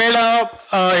ఒకవేళ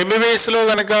ఎంబీబీఎస్లో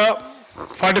కనుక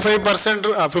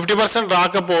 50%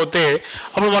 రాకపోతే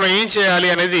అప్పుడు మనం ఏం చేయాలి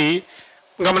అనేది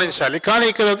గమనించాలి. కానీ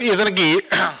ఇక్కడ ఇతనికి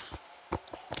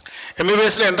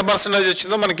ఎంబీబీఎస్లో ఎంత పర్సెంటేజ్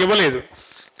వచ్చిందో మనకి ఇవ్వలేదు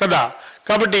కదా,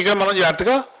 కాబట్టి ఇక్కడ మనం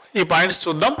జాగ్రత్తగా ఈ పాయింట్స్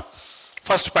చూద్దాం.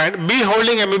 First point, be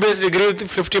holding MBBS degree with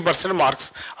 50% marks.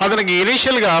 అతనికి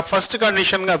ఇనీషియల్గా ఫస్ట్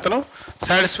కండిషన్గా అతను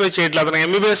సాటిస్ఫై చేయట్లేదు. అతనికి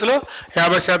ఎంబీబీఎస్లో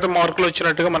 50% మార్కులు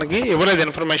వచ్చినట్టుగా మనకి ఇవ్వలేదు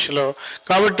ఇన్ఫర్మేషన్లో.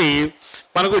 కాబట్టి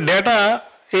మనకు డేటా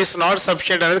ఈస్ నాట్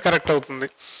సఫిషియంట్ అనేది కరెక్ట్ అవుతుంది,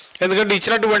 ఎందుకంటే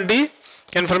ఇచ్చినటువంటి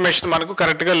ఇన్ఫర్మేషన్ మనకు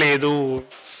కరెక్ట్గా లేదు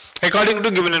అకార్డింగ్ టు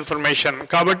గివెన్ ఇన్ఫర్మేషన్.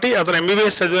 కాబట్టి అతను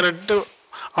ఎంబీబీఎస్ చదివినట్టు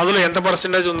అందులో ఎంత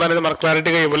పర్సెంటేజ్ ఉందనేది మనకు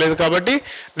క్లారిటీగా ఇవ్వలేదు, కాబట్టి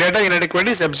data inadequate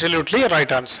is absolutely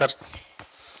right answer.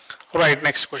 Right,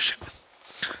 next question.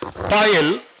 Payal,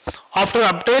 after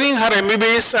obtaining her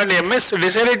MBBS and MS,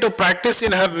 decided to practice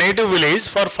in her native village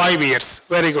for 5 years.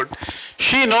 Very good.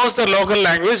 She knows the local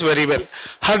language very well.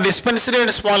 Her dispensary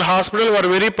and small hospital were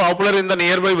very popular in the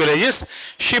nearby villages.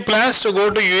 She plans to go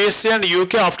to USA and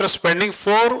UK after spending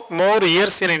 4 more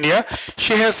years in India.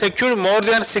 She has secured more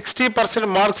than 60%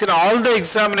 marks in all the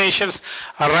examinations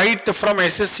right from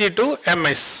SSC to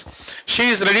MS. She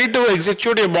is ready to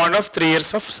execute a bond of 3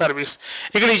 years of service.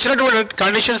 ఇక్కడ ఇచ్చినటువంటి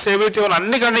conditions ఏవైతే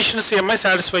అన్ని conditions MI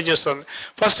satisfy చేస్తుంది.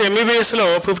 First ఎంబీబీఎస్లో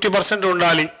 50%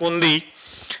 ఉండాలి, ఉంది.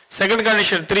 Second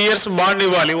condition 3 years bond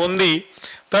ఇవ్వాలి, ఉంది.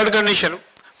 Third condition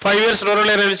 5 years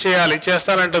rural ఏరియాలో చేయాలి,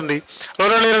 చేస్తానంటుంది.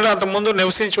 రూరల్ ఏరియాలో అంతకుముందు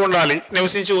నివసించి ఉండాలి,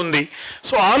 నివసించి ఉంది.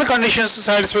 సో ఆల్ కండిషన్స్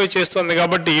సాటిస్ఫై చేస్తుంది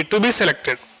కాబట్టి టు బి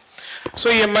సెలెక్టెడ్. సో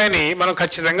ఈ ఎంఐని మనం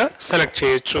ఖచ్చితంగా సెలెక్ట్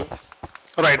చేయొచ్చు.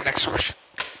 Right, next question.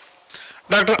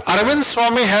 Doctor Arvind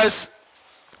Swamy has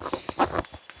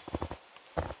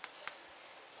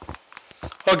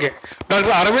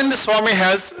Dr. Arvind Swamy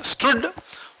has stood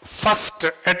first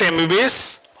at MBBS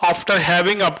after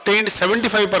having obtained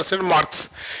 75% marks.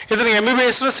 ఇతను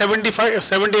MBBS లో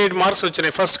 78 మార్క్స్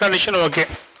వచ్చినాయి. First condition okay.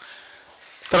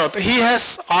 తర్వాత he has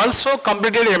also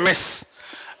completed MS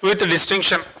with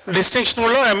distinction. Distinction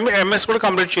లో MS కూడా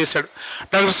complete చేశాడు.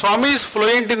 Doctor Swamy is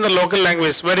fluent in the local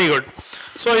language. Very good.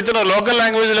 So ఇతను local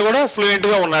లాంగ్వేజ్లో కూడా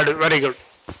ఫ్లూయెంట్గా ఉన్నాడు. Very good.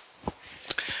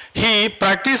 He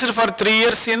practiced for 3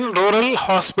 years in rural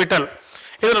hospital.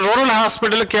 ఇతను rural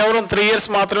hospital కేవలం 3 years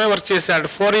మాత్రమే వర్క్ చేశాడు.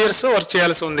 4 years వర్క్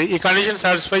చేయాల్సి ఉంది. ఈ కండిషన్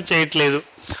సాటిస్ఫై చేయట్లేదు.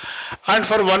 And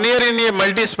for 1 year in a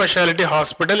multi speciality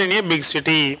hospital in a big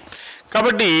city.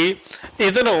 కాబట్టి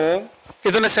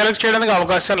ఇతను సెలెక్ట్ చేయడానికి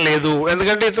అవకాశం లేదు.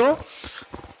 ఎందుకంటే ఇతను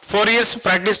 4 years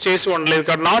ప్రాక్టీస్ చేసి ఉండలేదు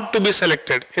కాబట్టి నాట్ టు బి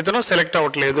సెలెక్టెడ్. ఇతను సెలెక్ట్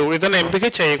అవ్వట్లేదు, ఇతను ఎంపిక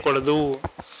చేయకూడదు.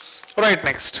 Right,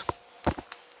 next.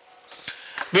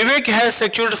 Vivek has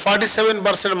secured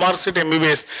 47% marks it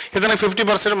MBBS. ఇతనికి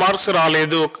 50% మార్క్స్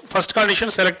రాలేదు. ఫస్ట్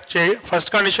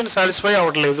కండిషన్ సాటిస్ఫై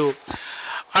అవ్వట్లేదు.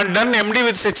 And done MD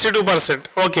with 62%.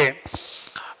 Okay,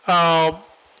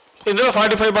 ఇందులో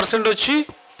 45% వచ్చి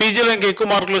పీజీలో ఇంకా ఎక్కువ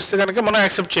మార్కులు వస్తే కనుక మనం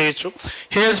యాక్సెప్ట్ చేయొచ్చు.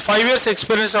 He has 5 years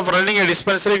experience of running A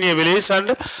dispensary in a village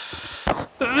and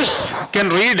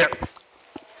can read,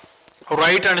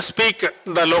 write and speak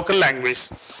the local language.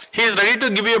 He is ready to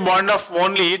give you a bond of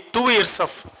only 2 years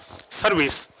of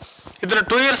service. ఇతను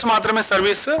 2 years మాత్రమే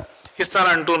service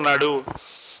ఇస్తానంటున్నాడు.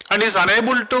 And is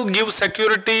unable to give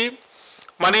security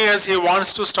money as he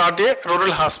wants to start a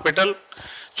rural hospital.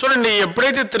 చూడండి,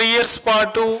 ఎప్పుడైతే 3 years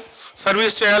పాటు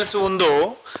service చేయాల్సి ఉందో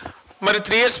మరి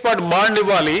 3 years పాటు bond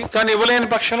ఇవ్వాలి. కానీ ఇవ్వలేని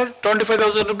పక్షంలో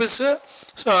 25,000 రూపీస్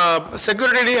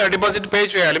సెక్యూరిటీ డిపాజిట్ పే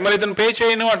చేయాలి. మరి ఇతను పే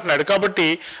చేయను అంటున్నాడు కాబట్టి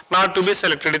నాట్ టు బి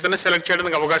సెలెక్టెడ్. ఇతను సెలెక్ట్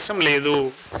చేయడానికి అవకాశం లేదు.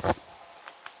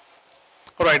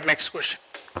 Right, next question.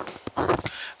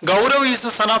 Gaurav is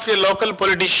the son of A local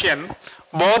politician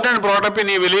born and brought up in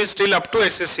a village till up to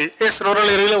SSC. Yes,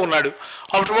 rural ఏరియాలో ఉన్నాడు.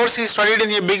 Afterwards he studied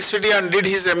in a big city and did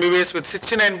his MBBS with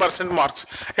 69% marks.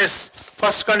 Yes,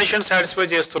 first condition satisfy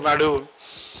చేస్తున్నాడు.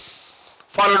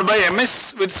 Followed by MS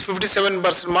with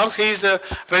 57% marks. He is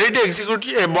ready to execute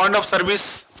a bond of service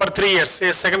for 3 years.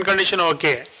 Yes, second condition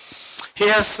okay. He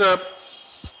has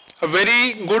a very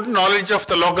good knowledge of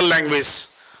the local language.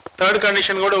 Third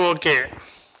condition good okay.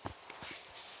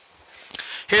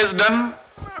 He has done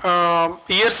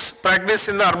years practice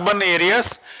in the urban areas.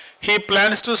 He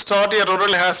plans to start a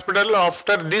rural hospital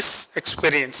after this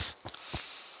experience.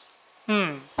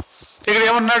 ఇక్కడ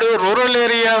ఏమన్నాడు, rural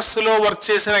ఏరియాస్లో work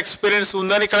చేసిన experience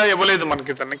ఉందని ఇక్కడ ఇవ్వలేదు మనకి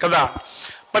ఇతన్ని కదా.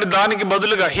 మరి దానికి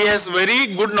బదులుగా he has very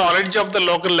good knowledge of the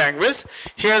local language.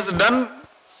 He has done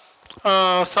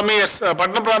some years,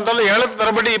 పట్టణ ప్రాంతాల్లో ఏళ్ల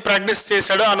తరబడి ప్రాక్టీస్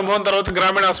చేశాడు. అనుభవం తర్వాత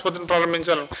గ్రామీణ ఆసుపత్రిని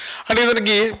ప్రారంభించాలి. అంటే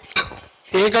ఇతనికి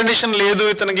ఏ కండిషన్ లేదు,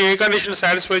 ఇతనికి ఏ కండిషన్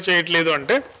సాటిస్ఫై చేయట్లేదు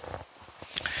అంటే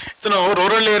ఇతను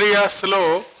రూరల్ ఏరియాస్లో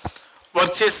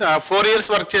వర్క్ చేసిన 4 years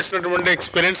వర్క్ చేసినటువంటి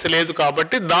ఎక్స్పీరియన్స్ లేదు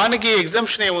కాబట్టి దానికి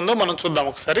ఎగ్జామ్షన్ ఏముందో మనం చూద్దాం,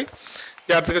 ఒకసారి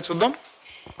జాగ్రత్తగా చూద్దాం.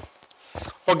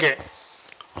 ఓకే,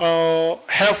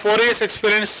 హ్యావ్ 4 years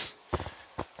ఎక్స్పీరియన్స్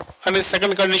అనేది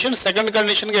సెకండ్ కండిషన్. సెకండ్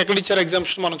కండిషన్కి ఎక్కడ ఇచ్చారు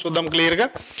ఎగ్జామ్షన్ మనం చూద్దాం క్లియర్గా.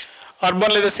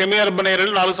 అర్బన్ లేదా సెమీ అర్బన్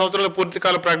ఏరియాలో 4 సంవత్సరాల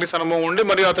పూర్తికాల ప్రాక్టీస్ అనుభవం ఉండి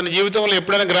మరియు అతని జీవితంలో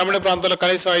ఎప్పుడైనా గ్రామీణ ప్రాంతాల్లో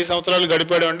కనీసం 5 సంవత్సరాలు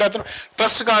గడిపాడు అంటే అతను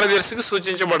ట్రస్ట్ కార్యదర్శికి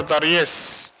సూచించబడతారు. ఎస్,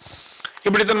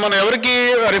 ఇప్పుడు ఇతను మనం ఎవరికి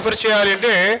రిఫర్ చేయాలి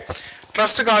అంటే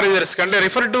ట్రస్ట్ కార్యదర్శికి, అంటే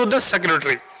రిఫర్ టు ద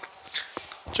సెక్రటరీ.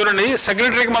 చూడండి,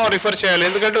 సెక్రటరీకి మనం రిఫర్ చేయాలి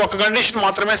ఎందుకంటే ఒక కండిషన్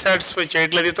మాత్రమే సాటిస్ఫై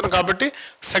చేయట్లేదు ఇతను కాబట్టి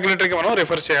సెక్రటరీకి మనం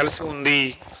రిఫర్ చేయాల్సి ఉంది.